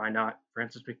 So why not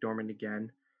Frances McDormand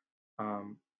again?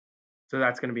 Um, so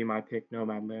that's going to be my pick,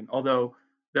 Nomadland. Although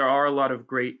there are a lot of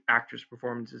great actress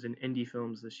performances in indie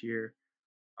films this year,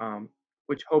 um,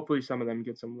 which hopefully some of them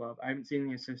get some love. I haven't seen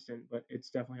The Assistant, but it's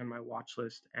definitely on my watch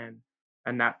list, and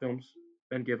that film's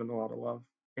been given a lot of love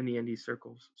in the indie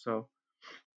circles. So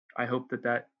I hope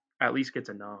that at least gets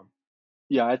a nom.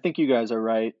 Yeah, I think you guys are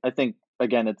right. I think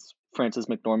again it's Frances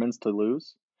McDormand's to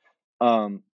lose.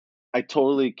 Um, I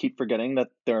totally keep forgetting that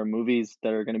there are movies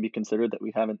that are going to be considered that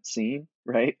we haven't seen,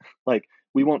 right? Like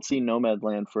we won't see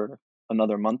Nomadland for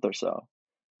another month or so.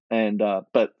 And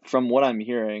but from what I'm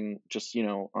hearing, just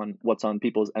on what's on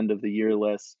people's end of the year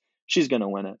list, she's going to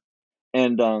win it.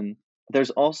 And there's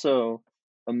also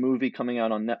a movie coming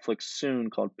out on Netflix soon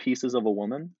called Pieces of a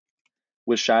Woman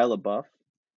with Shia LaBeouf.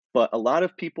 But a lot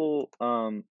of people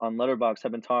on Letterboxd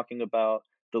have been talking about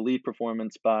the lead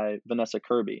performance by Vanessa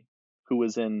Kirby, who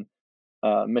was in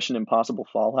Mission Impossible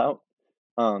Fallout.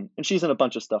 And she's in a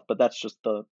bunch of stuff, but that's just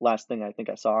the last thing I think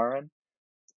I saw her in.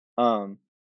 Um,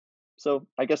 so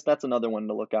I guess that's another one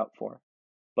to look out for.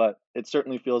 But it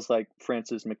certainly feels like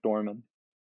Frances McDormand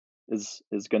is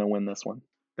going to win this one.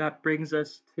 That brings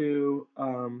us to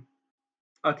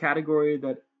a category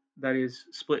that is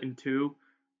split in two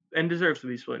and deserves to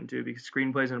be split in two because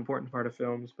screenplay is an important part of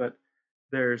films. But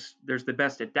there's the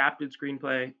best adapted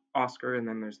screenplay Oscar, and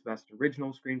then there's the best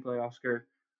original screenplay Oscar.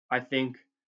 I think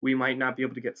we might not be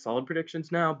able to get solid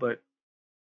predictions now, but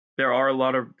there are a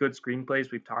lot of good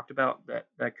screenplays we've talked about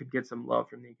that could get some love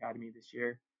from the Academy this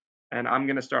year. And I'm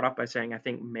going to start off by saying I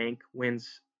think Mank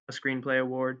wins a screenplay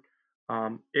award.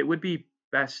 It would be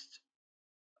best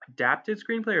adapted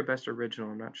screenplay or best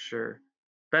original. I'm not sure.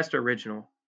 Best original.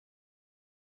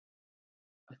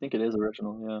 I think it is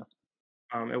original,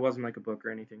 yeah. It wasn't like a book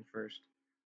or anything first.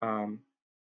 Um,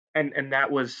 and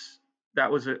that was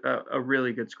a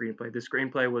really good screenplay. The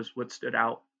screenplay was what stood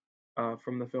out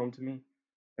from the film to me,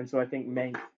 and so I think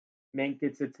Mank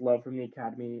gets its love from the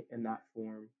Academy in that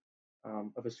form.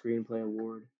 of a screenplay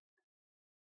award.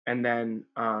 And then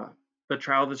The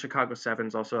Trial of the Chicago 7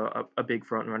 is also a big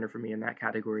front runner for me in that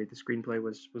category. The screenplay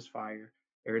was fire.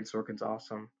 Aaron Sorkin's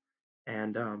awesome,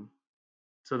 and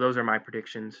so those are my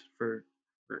predictions for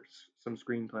some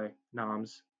screenplay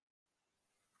noms.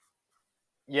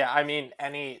 Yeah, I mean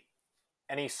any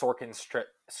Sorkin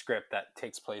script that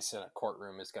takes place in a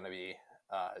courtroom is going to be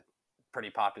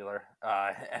pretty popular,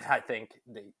 and I think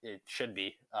it should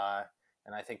be.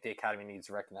 And I think the Academy needs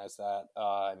to recognize that.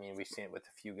 I mean, we've seen it with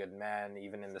A Few Good Men,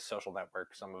 even in The Social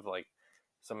Network. Some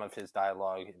of his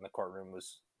dialogue in the courtroom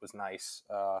was nice.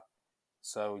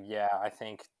 So yeah, I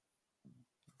think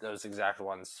those exact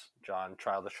ones, John,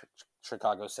 Trial of the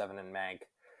Chicago 7 and Mank.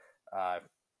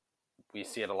 We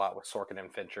see it a lot with Sorkin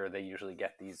and Fincher. They usually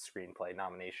get these screenplay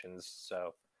nominations,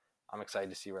 so I'm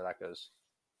excited to see where that goes.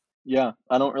 Yeah,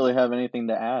 I don't really have anything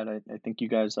to add. I think you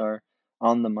guys are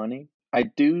on the money. I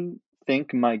do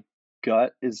think my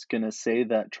gut is going to say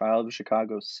that Trial of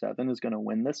Chicago 7 is going to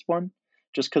win this one,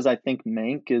 just because I think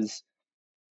Mank is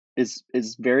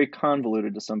very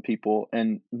convoluted to some people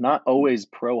and not always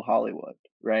pro Hollywood,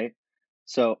 right?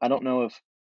 So I don't know if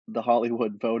the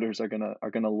Hollywood voters are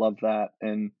gonna love that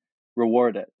and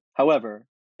reward it. However,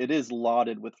 it is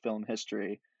lauded with film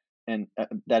history, and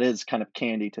that is kind of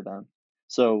candy to them.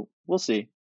 So we'll see.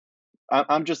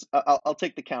 I'm just I'll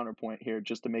take the counterpoint here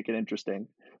just to make it interesting,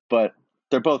 but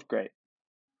they're both great.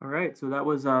 All right, so that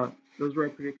was those were our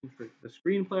predictions for the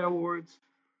screenplay awards.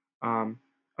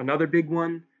 Another big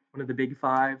one of the big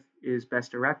five, is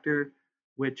Best Director,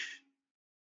 which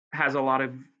has a lot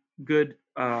of good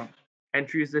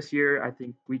entries this year. I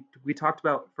think we talked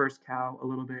about First Cow a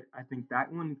little bit. I think that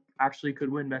one actually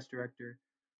could win Best Director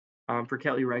for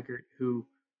Kelly Reichardt, who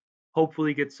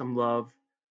hopefully gets some love.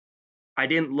 I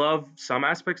didn't love some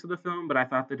aspects of the film, but I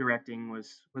thought the directing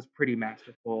was pretty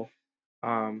masterful.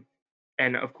 Um,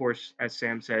 and of course, as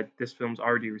Sam said, this film's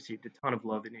already received a ton of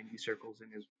love in indie circles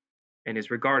and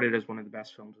is regarded as one of the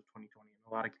best films of 2020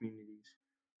 in a lot of communities.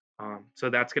 So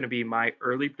that's going to be my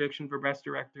early prediction for Best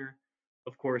Director.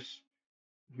 Of course,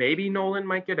 maybe Nolan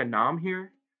might get a nom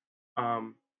here.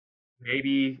 Um,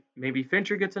 maybe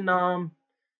Fincher gets a nom.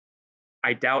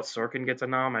 I doubt Sorkin gets a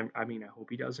nom. I mean, I hope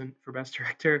he doesn't for Best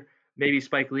Director. Maybe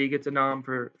Spike Lee gets a nom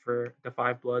for The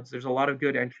Five Bloods. There's a lot of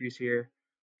good entries here,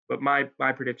 but my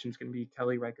prediction is going to be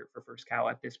Kelly Reichardt for First Cow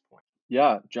at this point.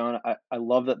 Yeah, John, I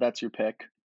love that that's your pick.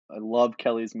 I love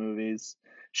Kelly's movies.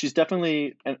 She's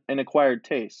definitely an acquired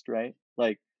taste, right?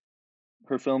 Like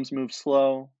her films move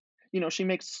slow. She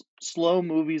makes slow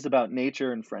movies about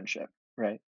nature and friendship,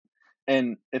 right?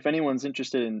 And if anyone's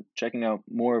interested in checking out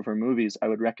more of her movies, I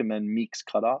would recommend Meek's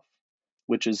Cutoff,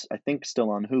 which is, I think, still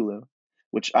on Hulu,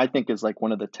 which I think is like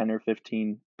one of the 10 or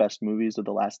 15 best movies of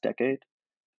the last decade,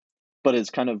 but it's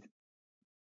kind of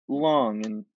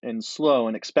long and slow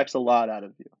and expects a lot out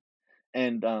of you.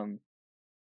 And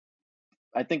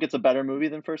I think it's a better movie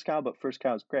than First Cow, but First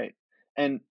Cow is great.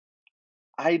 And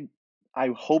I I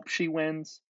hope she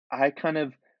wins. I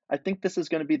think this is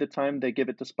going to be the time they give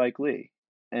it to Spike Lee.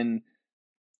 And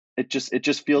it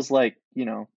just feels like,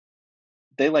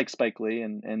 they like Spike Lee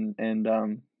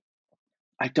and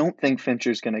I don't think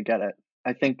Fincher's going to get it.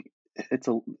 I think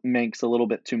makes a little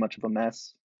bit too much of a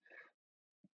mess.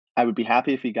 I would be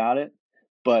happy if he got it,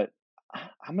 but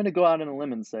I'm going to go out on a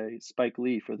limb and say Spike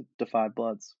Lee for the Five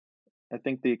Bloods. I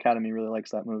think the Academy really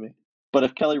likes that movie. But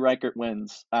if Kelly Reichardt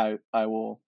wins, I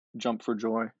will jump for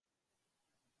joy.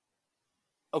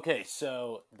 Okay,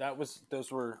 so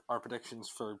those were our predictions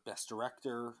for Best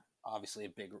Director. Obviously, a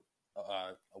big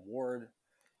award.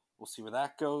 We'll see where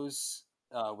that goes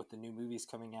with the new movies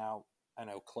coming out. I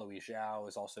know Chloe Zhao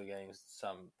is also getting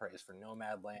some praise for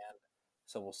Nomadland,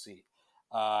 so we'll see.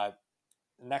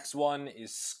 Next one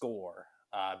is score,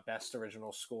 best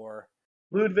original score.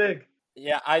 Ludwig.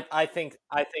 Yeah, I think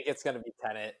it's gonna be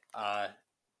Tenet.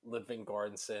 Ludwig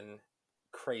Göransson,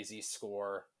 crazy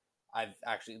score. I've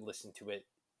actually listened to it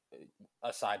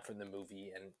aside from the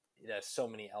movie, and it has so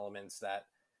many elements that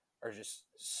are just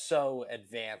so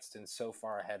advanced and so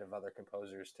far ahead of other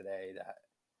composers today that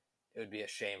it would be a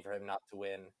shame for him not to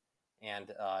win.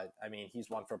 And I mean, he's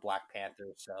won for Black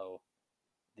Panther, so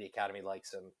the Academy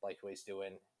likes him, like what he's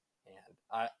doing.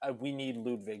 And we need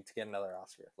Ludwig to get another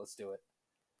Oscar. Let's do it.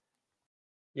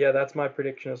 Yeah, that's my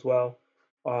prediction as well.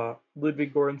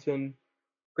 Ludwig Göransson,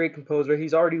 great composer.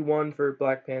 He's already won for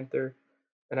Black Panther,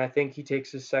 and I think he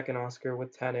takes his second Oscar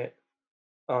with Tenet.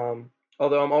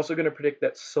 Although I'm also going to predict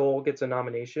that Soul gets a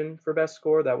nomination for Best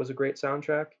Score. That was a great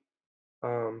soundtrack.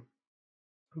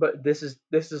 But this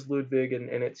is Ludwig, and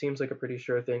it seems like a pretty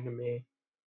sure thing to me,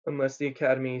 unless the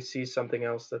Academy sees something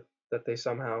else that they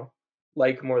somehow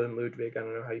like more than Ludwig. I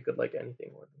don't know how you could like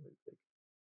anything more than Ludwig.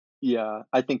 Yeah,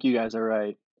 I think you guys are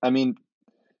right. I mean,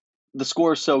 the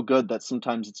score is so good that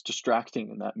sometimes it's distracting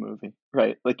in that movie,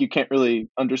 right? Like you can't really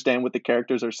understand what the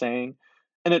characters are saying,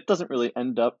 and it doesn't really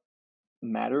end up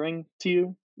mattering to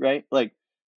you, right? Like,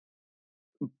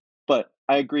 but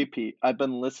I agree, Pete. I've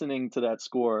been listening to that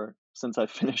score since I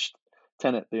finished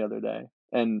Tenet the other day,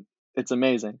 and it's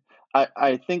amazing.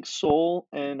 I think Soul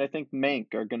and I think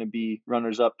Mank are going to be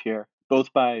runners up here,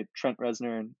 both by Trent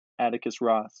Reznor and Atticus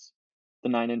Ross, the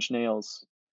Nine Inch Nails,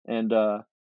 and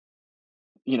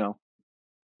you know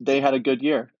they had a good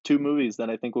year. Two movies that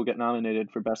I think will get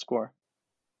nominated for best score.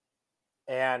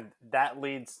 And that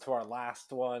leads to our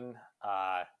last one.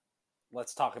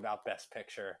 Let's talk about Best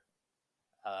Picture.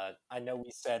 I know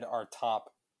we said our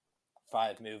top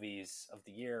 5 movies of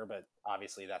the year, but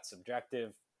obviously that's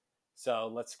subjective.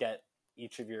 So let's get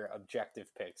each of your objective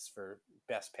picks for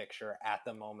Best Picture at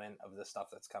the moment of the stuff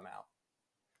that's come out.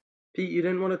 Pete, you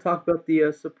didn't want to talk about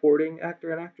the supporting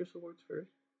actor and actress awards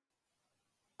first?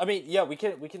 I mean, yeah, we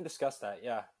can discuss that.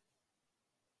 Yeah.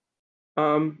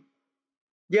 Um,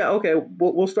 yeah, okay.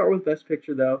 We'll start with Best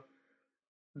Picture though.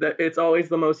 That it's always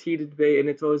the most heated debate and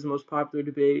it's always the most popular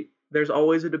debate. There's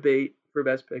always a debate for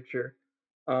Best Picture,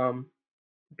 um,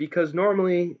 because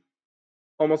normally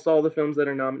almost all the films that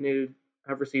are nominated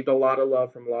have received a lot of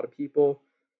love from a lot of people,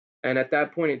 and at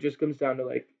that point, it just comes down to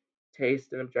like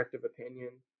taste and objective opinion.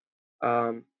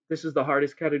 This is the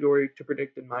hardest category to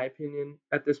predict, in my opinion,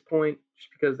 at this point, just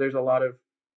because there's a lot of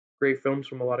great films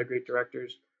from a lot of great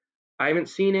directors. I haven't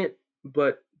seen it,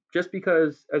 but just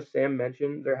because, as Sam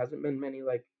mentioned, there hasn't been many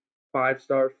like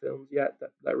 5-star films yet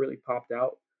that really popped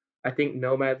out. I think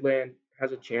Nomadland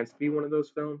has a chance to be one of those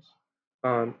films.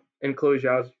 And Chloe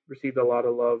Zhao's received a lot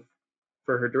of love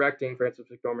for her directing, Frances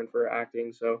McDormand for her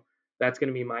acting, so that's going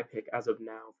to be my pick as of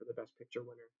now for the Best Picture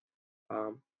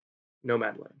winner.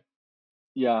 Nomadland.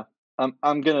 Yeah,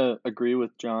 I'm gonna agree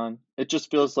with John. It just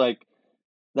feels like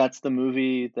that's the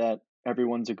movie that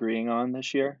everyone's agreeing on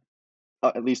this year.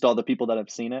 At least all the people that have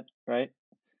seen it, right?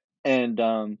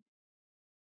 And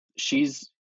she's,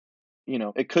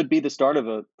 it could be the start of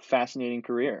a fascinating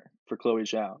career for Chloe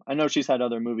Zhao. I know she's had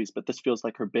other movies, but this feels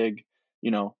like her big,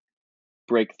 you know,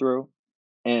 breakthrough.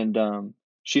 And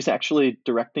she's actually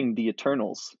directing The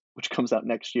Eternals, which comes out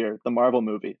next year, the Marvel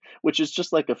movie, which is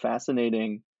just like a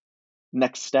fascinating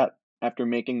next step after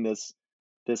making this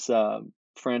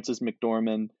Frances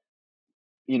McDormand,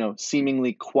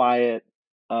 seemingly quiet,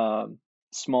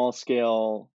 small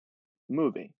scale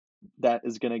movie that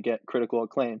is going to get critical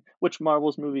acclaim, which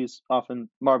Marvel movies often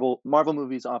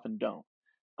don't.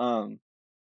 Um,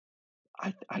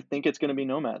 I think it's going to be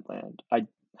Nomadland. I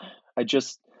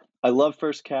just I love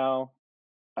First Cow.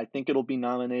 I think it'll be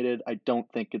nominated. I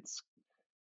don't think it's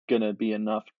going to be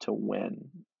enough to win.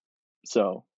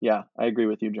 So yeah, I agree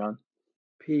with you, John.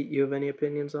 Pete, you have any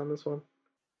opinions on this one?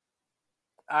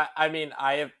 I mean,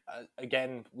 I have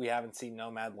again. We haven't seen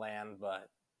Nomadland, but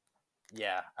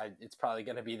yeah, it's probably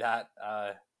going to be that.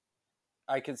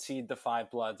 I could see The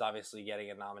Five Bloods obviously getting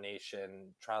a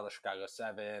nomination. Trial of Chicago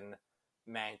 7,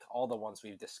 Mank, all the ones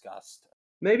we've discussed.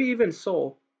 Maybe even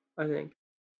Soul, I think.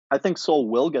 I think Soul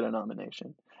will get a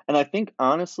nomination. And I think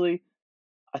honestly,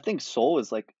 I think Soul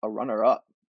is like a runner up.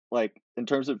 Like in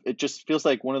terms of it just feels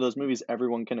like one of those movies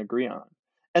everyone can agree on.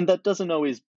 And that doesn't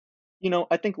always,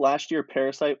 I think last year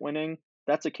Parasite winning,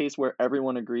 that's a case where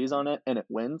everyone agrees on it and it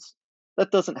wins.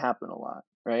 That doesn't happen a lot,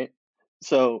 right?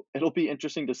 So it'll be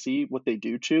interesting to see what they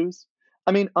do choose.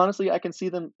 I mean, honestly, I can see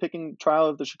them picking Trial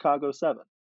of the Chicago 7,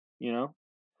 you know?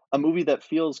 A movie that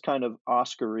feels kind of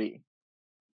Oscar-y,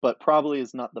 but probably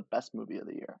is not the best movie of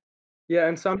the year. Yeah,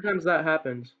 and sometimes that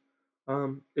happens.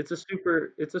 It's a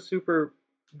super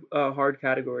hard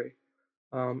category.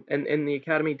 And the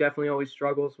Academy definitely always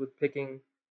struggles with picking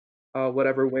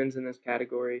whatever wins in this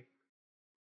category.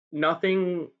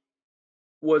 Nothing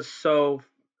was so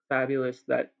fabulous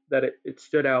that it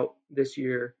stood out this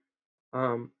year,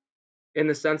 um, in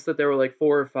the sense that there were like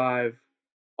 4 or 5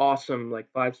 awesome like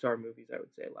 5-star movies, I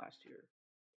would say, last year.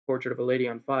 Portrait of a Lady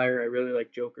on Fire. I really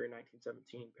like Joker in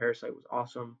 1917. Parasite was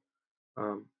awesome.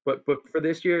 But for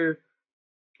this year,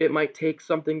 it might take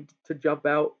something to jump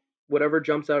out. Whatever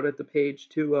jumps out at the page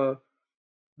to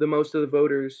the most of the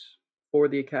voters for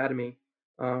the Academy.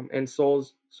 And Soul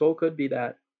could be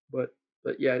that, but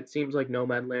yeah, it seems like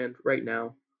Nomadland right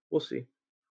now. We'll see.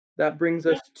 That brings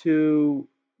us to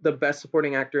the Best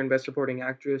Supporting Actor and Best Supporting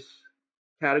Actress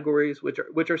categories,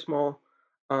 which are small,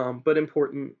 but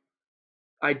important.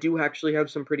 I do actually have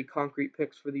some pretty concrete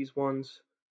picks for these ones,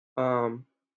 um,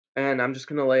 and I'm just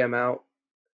gonna lay them out.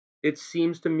 It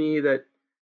seems to me that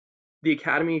the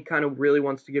Academy kind of really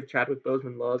wants to give Chadwick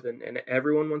Boseman love, and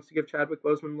everyone wants to give Chadwick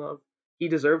Boseman love. He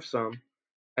deserves some,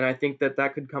 and I think that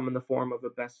that could come in the form of a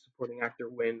Best Supporting Actor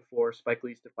win for Spike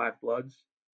Lee's Da 5 Bloods,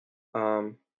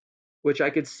 um, which I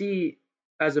could see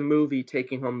as a movie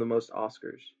taking home the most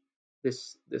Oscars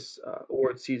this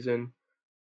award season.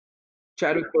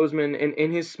 Chadwick Boseman,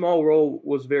 in his small role,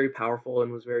 was very powerful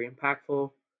and was very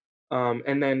impactful.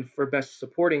 And then for Best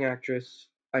Supporting Actress,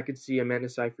 I could see Amanda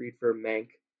Seyfried for Mank.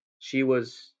 She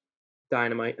was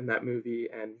dynamite in that movie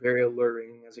and very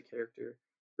alluring as a character,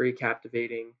 very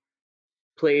captivating.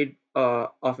 Played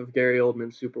off of Gary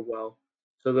Oldman super well.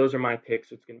 So those are my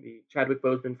picks. It's going to be Chadwick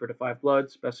Boseman for Da 5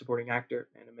 Bloods, Best Supporting Actor,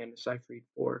 and Amanda Seyfried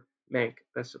for Mank,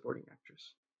 Best Supporting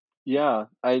Actress. Yeah,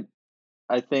 I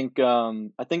think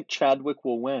Chadwick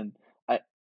will win.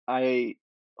 I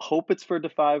hope it's for Da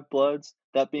 5 Bloods.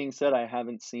 That being said, I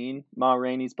haven't seen Ma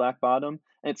Rainey's Black Bottom,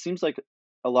 and it seems like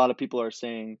a lot of people are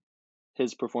saying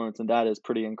his performance in that is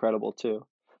pretty incredible too.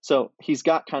 So he's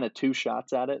got kind of two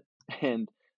shots at it, and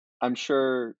I'm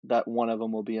sure that one of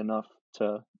them will be enough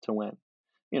to win.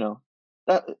 You know,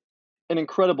 that an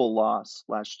incredible loss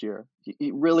last year.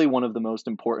 Really one of the most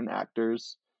important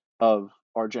actors of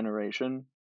our generation,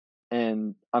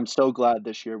 and I'm so glad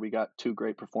this year we got two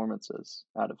great performances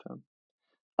out of him.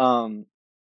 Um,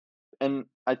 and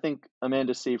I think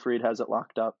Amanda Seyfried has it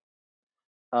locked up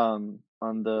on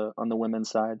the women's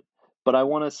side. But I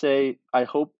want to say I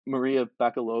hope Maria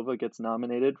Bakalova gets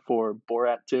nominated for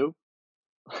Borat 2.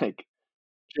 Like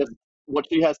just what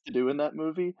she has to do in that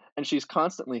movie, and she's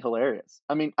constantly hilarious.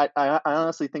 I mean, I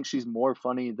honestly think she's more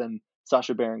funny than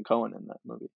Sacha Baron Cohen in that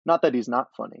movie. Not that he's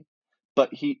not funny,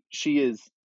 but she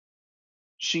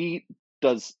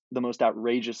does the most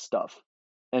outrageous stuff,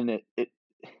 and it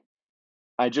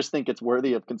I just think it's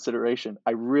worthy of consideration.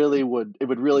 It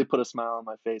would really put a smile on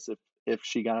my face if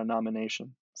she got a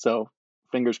nomination. So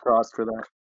fingers crossed for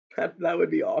that. That would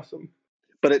be awesome.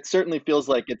 But it certainly feels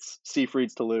like it's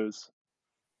Seyfried's to lose.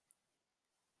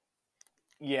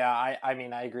 Yeah, I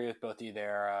mean, I agree with both of you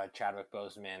there, Chadwick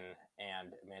Boseman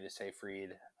and Amanda Seyfried.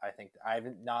 I think I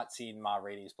haven't not seen Ma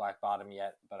Rainey's Black Bottom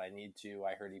yet, but I need to.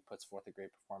 I heard he puts forth a great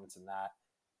performance in that.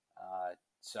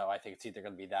 So I think it's either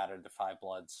going to be that or Da 5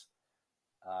 Bloods,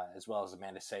 as well as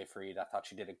Amanda Seyfried. I thought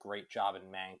she did a great job in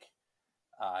Mank.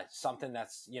 Something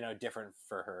that's different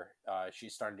for her.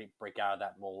 She's starting to break out of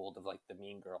that mold of like the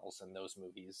Mean Girls and those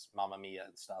movies, Mamma Mia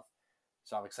and stuff.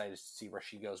 So I'm excited to see where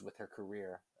she goes with her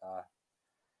career.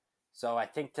 So I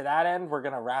think to that end, we're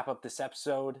going to wrap up this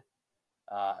episode.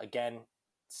 Again,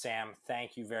 Sam,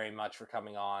 thank you very much for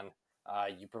coming on.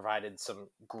 You provided some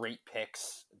great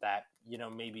picks that,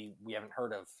 maybe we haven't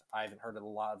heard of. I haven't heard of a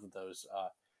lot of those,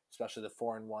 especially the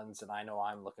foreign ones, and I know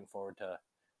I'm looking forward to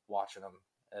watching them,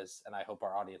 and I hope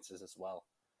our audiences as well.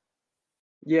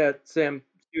 Yeah, Sam,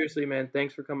 seriously, man,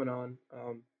 thanks for coming on.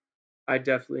 I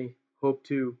definitely hope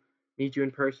to meet you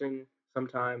in person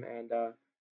sometime and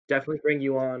definitely bring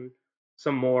you on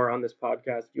some more on this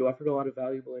podcast. You offered a lot of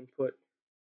valuable input.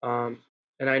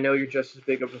 And I know you're just as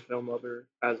big of a film lover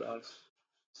as us.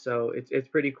 So it's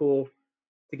pretty cool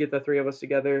to get the three of us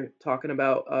together talking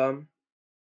about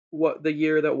what the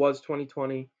year that was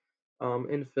 2020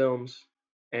 in films,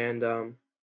 and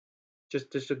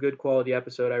just a good quality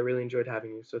episode. I really enjoyed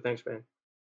having you. So thanks, man.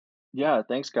 Yeah,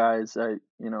 thanks guys. It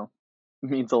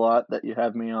means a lot that you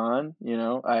have me on.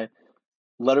 I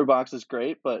Letterbox is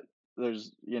great, but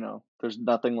there's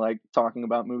nothing like talking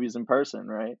about movies in person,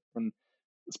 right? And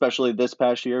especially this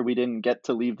past year, we didn't get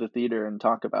to leave the theater and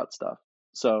talk about stuff.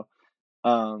 So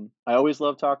I always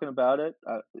love talking about it.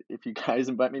 If you guys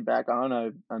invite me back on,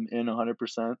 I'm in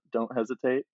 100%. Don't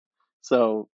hesitate.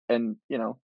 So, and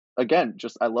again,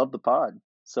 just I love the pod.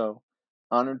 So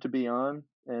honored to be on,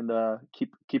 and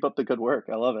keep up the good work.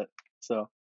 I love it. So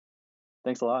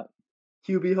thanks a lot.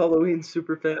 Hubie Halloween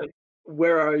superfan,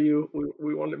 where are you?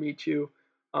 We want to meet you.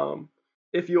 Um,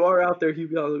 if you are out there,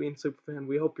 Hubie Halloween superfan,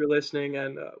 we hope you're listening,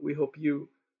 and we hope you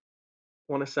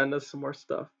want to send us some more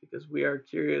stuff because we are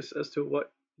curious as to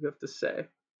what you have to say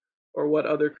or what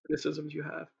other criticisms you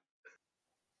have.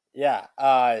 Yeah,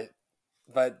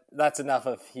 but that's enough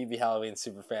of Hubie Halloween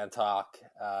superfan talk.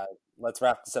 Let's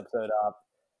wrap this episode up.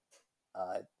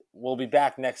 We'll be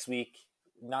back next week.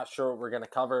 Not sure what we're going to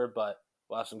cover, but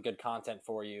we'll have some good content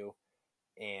for you.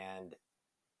 And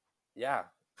yeah,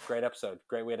 great episode.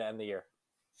 Great way to end the year.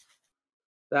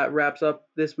 That wraps up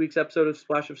this week's episode of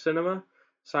Splash of Cinema.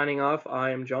 Signing off,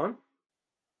 I am John.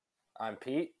 I'm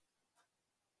Pete.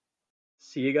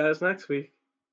 See you guys next week.